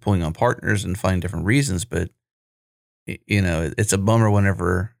doing. And you're pulling on partners and finding different reasons. But, it's a bummer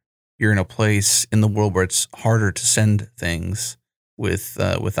whenever you're in a place in the world where it's harder to send things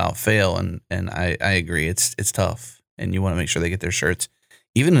without fail. And I agree. It's tough, and you want to make sure they get their shirts.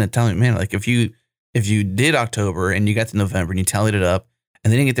 Even in a timely manner, like if you did October and you got to November and you tallied it up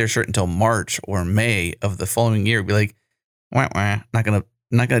and they didn't get their shirt until March or May of the following year, be like, wah, wah, not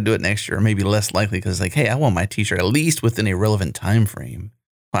gonna do it next year, or maybe less likely because like, hey, I want my t-shirt at least within a relevant time frame.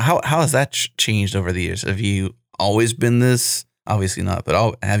 How has that changed over the years? Have you always been this? Obviously not,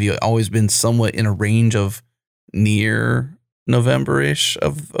 but have you always been somewhat in a range of near November-ish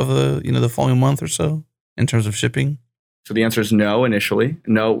of the following month or so in terms of shipping? So the answer is no initially.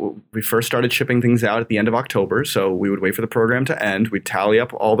 No, we first started shipping things out at the end of October. So we would wait for the program to end. We'd tally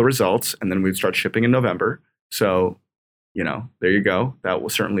up all the results, and then we'd start shipping in November. So, there you go. That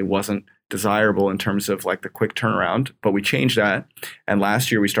certainly wasn't desirable in terms of like the quick turnaround, but we changed that. And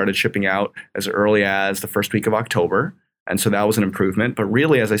last year we started shipping out as early as the first week of October. And so that was an improvement. But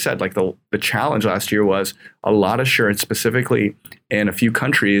really, as I said, like the challenge last year was a lot of shirts, specifically in a few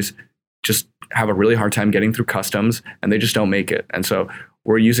countries, just have a really hard time getting through customs and they just don't make it. And so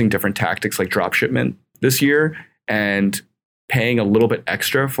we're using different tactics like drop shipment this year and paying a little bit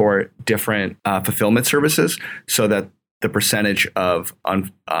extra for different fulfillment services so that the percentage of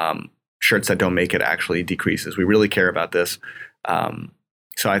shirts that don't make it actually decreases. We really care about this.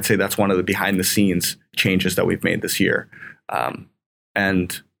 So I'd say that's one of the behind the scenes changes that we've made this year.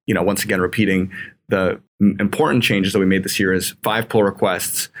 And, once again, repeating the important changes that we made this year is 5 pull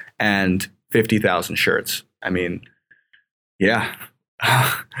requests and 50,000 shirts. I mean, yeah,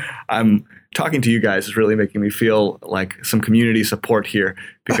 I'm talking to you guys is really making me feel like some community support here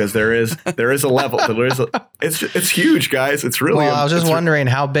because there is a level. It's huge, guys. It's really. Well, I was just wondering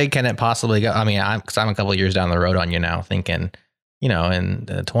how big can it possibly go? I mean, I'm a couple of years down the road on you now, thinking, in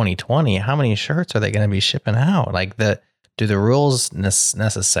 2020, how many shirts are they going to be shipping out? Like do the rules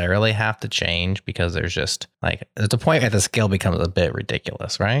necessarily have to change because there's just like there's a point where the scale becomes a bit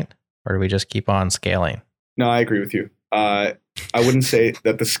ridiculous, right? Or do we just keep on scaling? No, I agree with you. I wouldn't say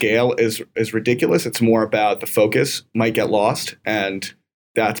that the scale is ridiculous. It's more about the focus might get lost, and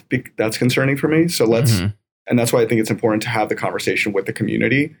that's concerning for me. So and that's why I think it's important to have the conversation with the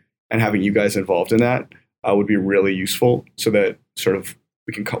community, and having you guys involved in that would be really useful, so that sort of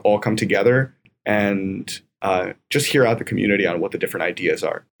we can all come together and just hear out the community on what the different ideas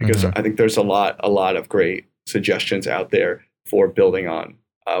are, because I think there's a lot of great suggestions out there for building on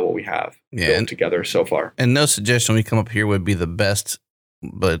what we have built together so far. And no suggestion we come up here would be the best,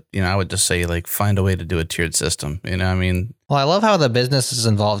 but I would just say like find a way to do a tiered system. Well, I love how the businesses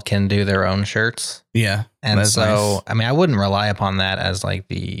involved can do their own shirts. Yeah, and so nice. I mean, I wouldn't rely upon that as like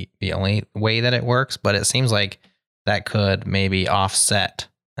the only way that it works, but it seems like that could maybe offset.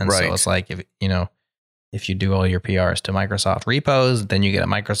 And so it's like if you do all your PRs to Microsoft repos, then you get a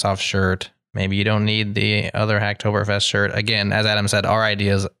Microsoft shirt. Maybe you don't need the other Hacktoberfest shirt. Again, as Adam said, our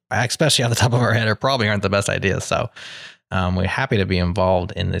ideas, especially on the top of our head, probably aren't the best ideas. So we're happy to be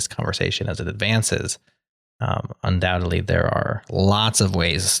involved in this conversation as it advances. Undoubtedly, there are lots of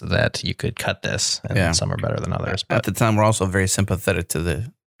ways that you could cut this, and some are better than others. But at the time, we're also very sympathetic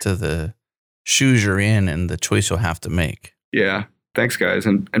to the shoes you're in and the choice you'll have to make. Yeah. Thanks, guys.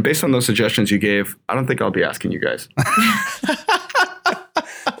 And based on those suggestions you gave, I don't think I'll be asking you guys.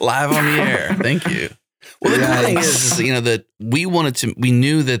 Live on the air. Thank you. Well, the thing is, that we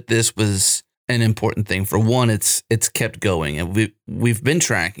knew that this was an important thing. For one, it's kept going, and we've been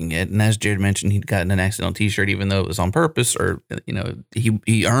tracking it. And as Jerod mentioned, he'd gotten an accidental T-shirt, even though it was on purpose, or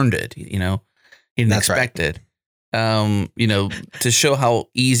he earned it. He didn't expect it. To show how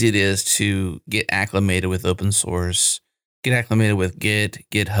easy it is to get acclimated with open source, get acclimated with Git,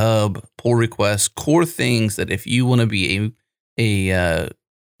 GitHub, pull requests, core things that if you want to be a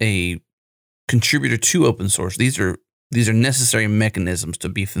contributor to open source, these are necessary mechanisms to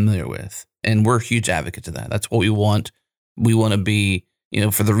be familiar with. And we're huge advocates of that. That's what we want. We want to be,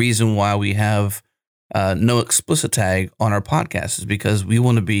 for the reason why we have no explicit tag on our podcast is because we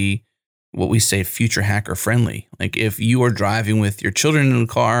want to be what we say future hacker friendly. Like if you are driving with your children in the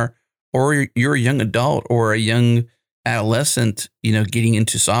car, or you're a young adult or a young adolescent, getting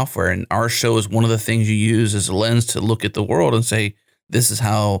into software, and our show is one of the things you use as a lens to look at the world and say, this is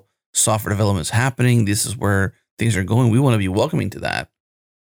how software development is happening. This is where things are going. We want to be welcoming to that.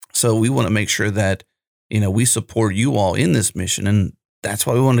 So we want to make sure that, we support you all in this mission. And that's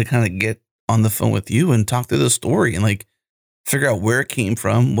why we want to kind of get on the phone with you and talk through the story and figure out where it came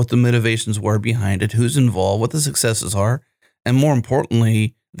from, what the motivations were behind it, who's involved, what the successes are, and more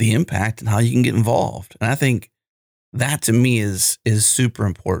importantly, the impact and how you can get involved. And I think that to me is super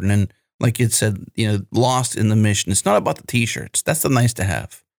important. And like you said, lost in the mission. It's not about the T-shirts. That's the nice to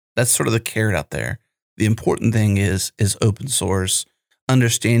have. That's sort of the carrot out there. The important thing is open source,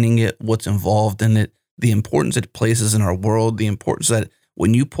 understanding it, what's involved in it, the importance it places in our world, the importance that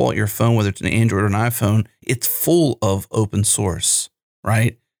when you pull out your phone, whether it's an Android or an iPhone, it's full of open source,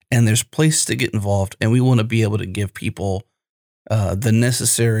 right? And there's places to get involved, and we want to be able to give people the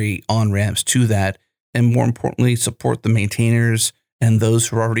necessary on-ramps to that, and more importantly, support the maintainers and those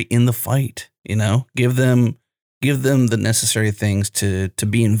who are already in the fight. Give them the necessary things to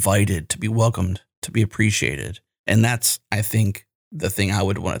be invited, to be welcomed, to be appreciated. And that's, I think, the thing I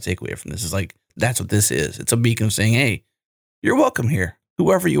would want to take away from this is that's what this is. It's a beacon of saying, hey, you're welcome here.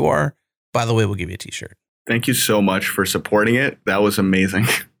 Whoever you are, by the way, we'll give you a T-shirt. Thank you so much for supporting it. That was amazing.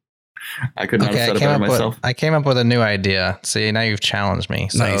 I could not have said it better myself. I came up with a new idea. See, now you've challenged me.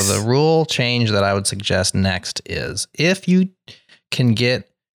 So Nice. The rule change that I would suggest next is if you can get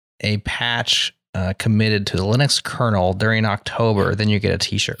a patch committed to the Linux kernel during October, then you get a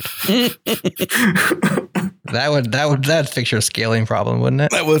T-shirt. That'd fix your scaling problem, wouldn't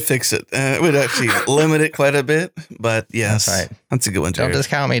it? That would fix it. It would actually limit it quite a bit, but yes. That's right. That's a good one, Jerod. Don't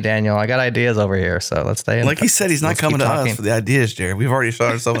discount me, Daniel. I got ideas over here, so let's stay in. Like he said, he's not let's coming keep to talking. us for the ideas, Jerod. We've already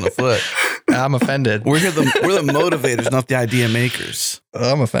shot ourselves in the foot. I'm offended. We're the motivators, not the idea makers.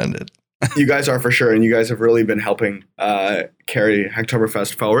 I'm offended. You guys are for sure, and you guys have really been helping carry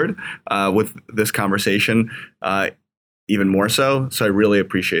Hacktoberfest forward with this conversation, even more so. So I really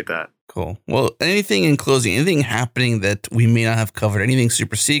appreciate that. Cool. Well, anything in closing, anything happening that we may not have covered, anything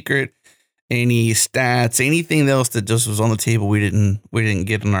super secret, any stats, anything else that just was on the table we didn't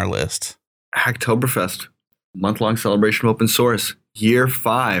get on our list? Hacktoberfest, month-long celebration of open source, year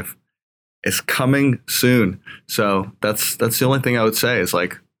 5 is coming soon. So that's the only thing I would say is I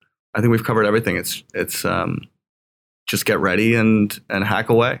think we've covered everything. It's just get ready and hack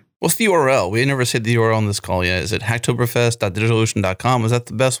away. What's the URL? We never said the URL on this call yet. Is it hacktoberfest.digitalocean.com? Is that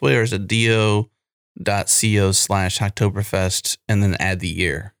the best way, or is it do.co/Hacktoberfest and then add the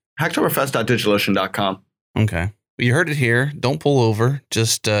year? Hacktoberfest.digitalocean.com. Okay. Well, you heard it here. Don't pull over.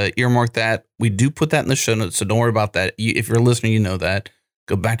 Just earmark that. We do put that in the show notes, so don't worry about that. If you're a listener, you know that.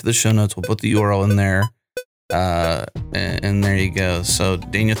 Go back to the show notes. We'll put the URL in there. And there you go. So,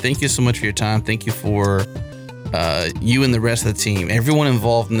 Daniel, thank you so much for your time. Thank you for you and the rest of the team, everyone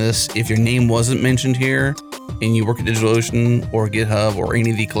involved in this. If your name wasn't mentioned here and you work at DigitalOcean or GitHub or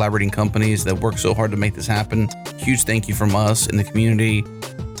any of the collaborating companies that work so hard to make this happen, huge thank you from us in the community.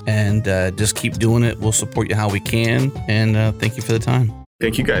 And just keep doing it. We'll support you how we can. And thank you for the time.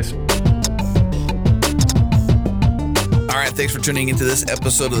 Thank you, guys. All right, thanks for tuning into this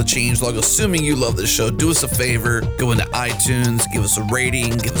episode of the Changelog. Assuming you love this show, do us a favor, go into iTunes, give us a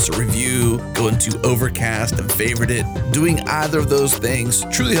rating, give us a review, go into Overcast and favorite it. Doing either of those things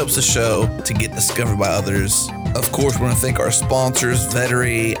truly helps the show to get discovered by others. Of course, we want to thank our sponsors,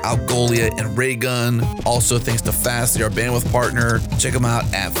 Vettery, Algolia, and Raygun. Also, thanks to Fastly, our bandwidth partner. Check them out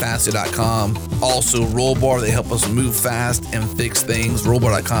at fastly.com. Also, Rollbar, they help us move fast and fix things.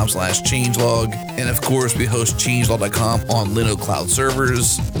 Rollbar.com/changelog. And of course, we host changelog.com on Linode Cloud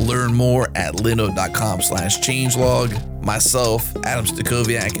servers. Learn more at linode.com/changelog. Myself, Adam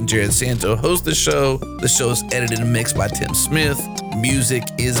Stacoviak, and Jerod Santo host the show. The show is edited and mixed by Tim Smith. Music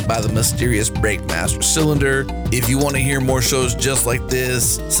is by the mysterious Breakmaster Cylinder. If you want to hear more shows just like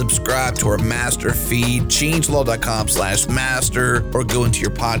this, subscribe to our master feed, changelog.com/master, or go into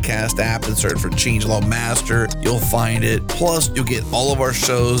your podcast app and search for Changelog Master. You'll find it. Plus, you'll get all of our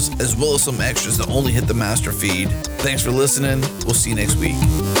shows as well as some extras that only hit the master feed. Thanks for listening. We'll see you next week.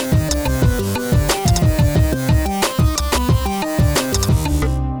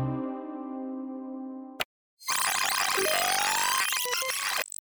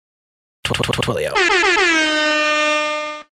 Twilio.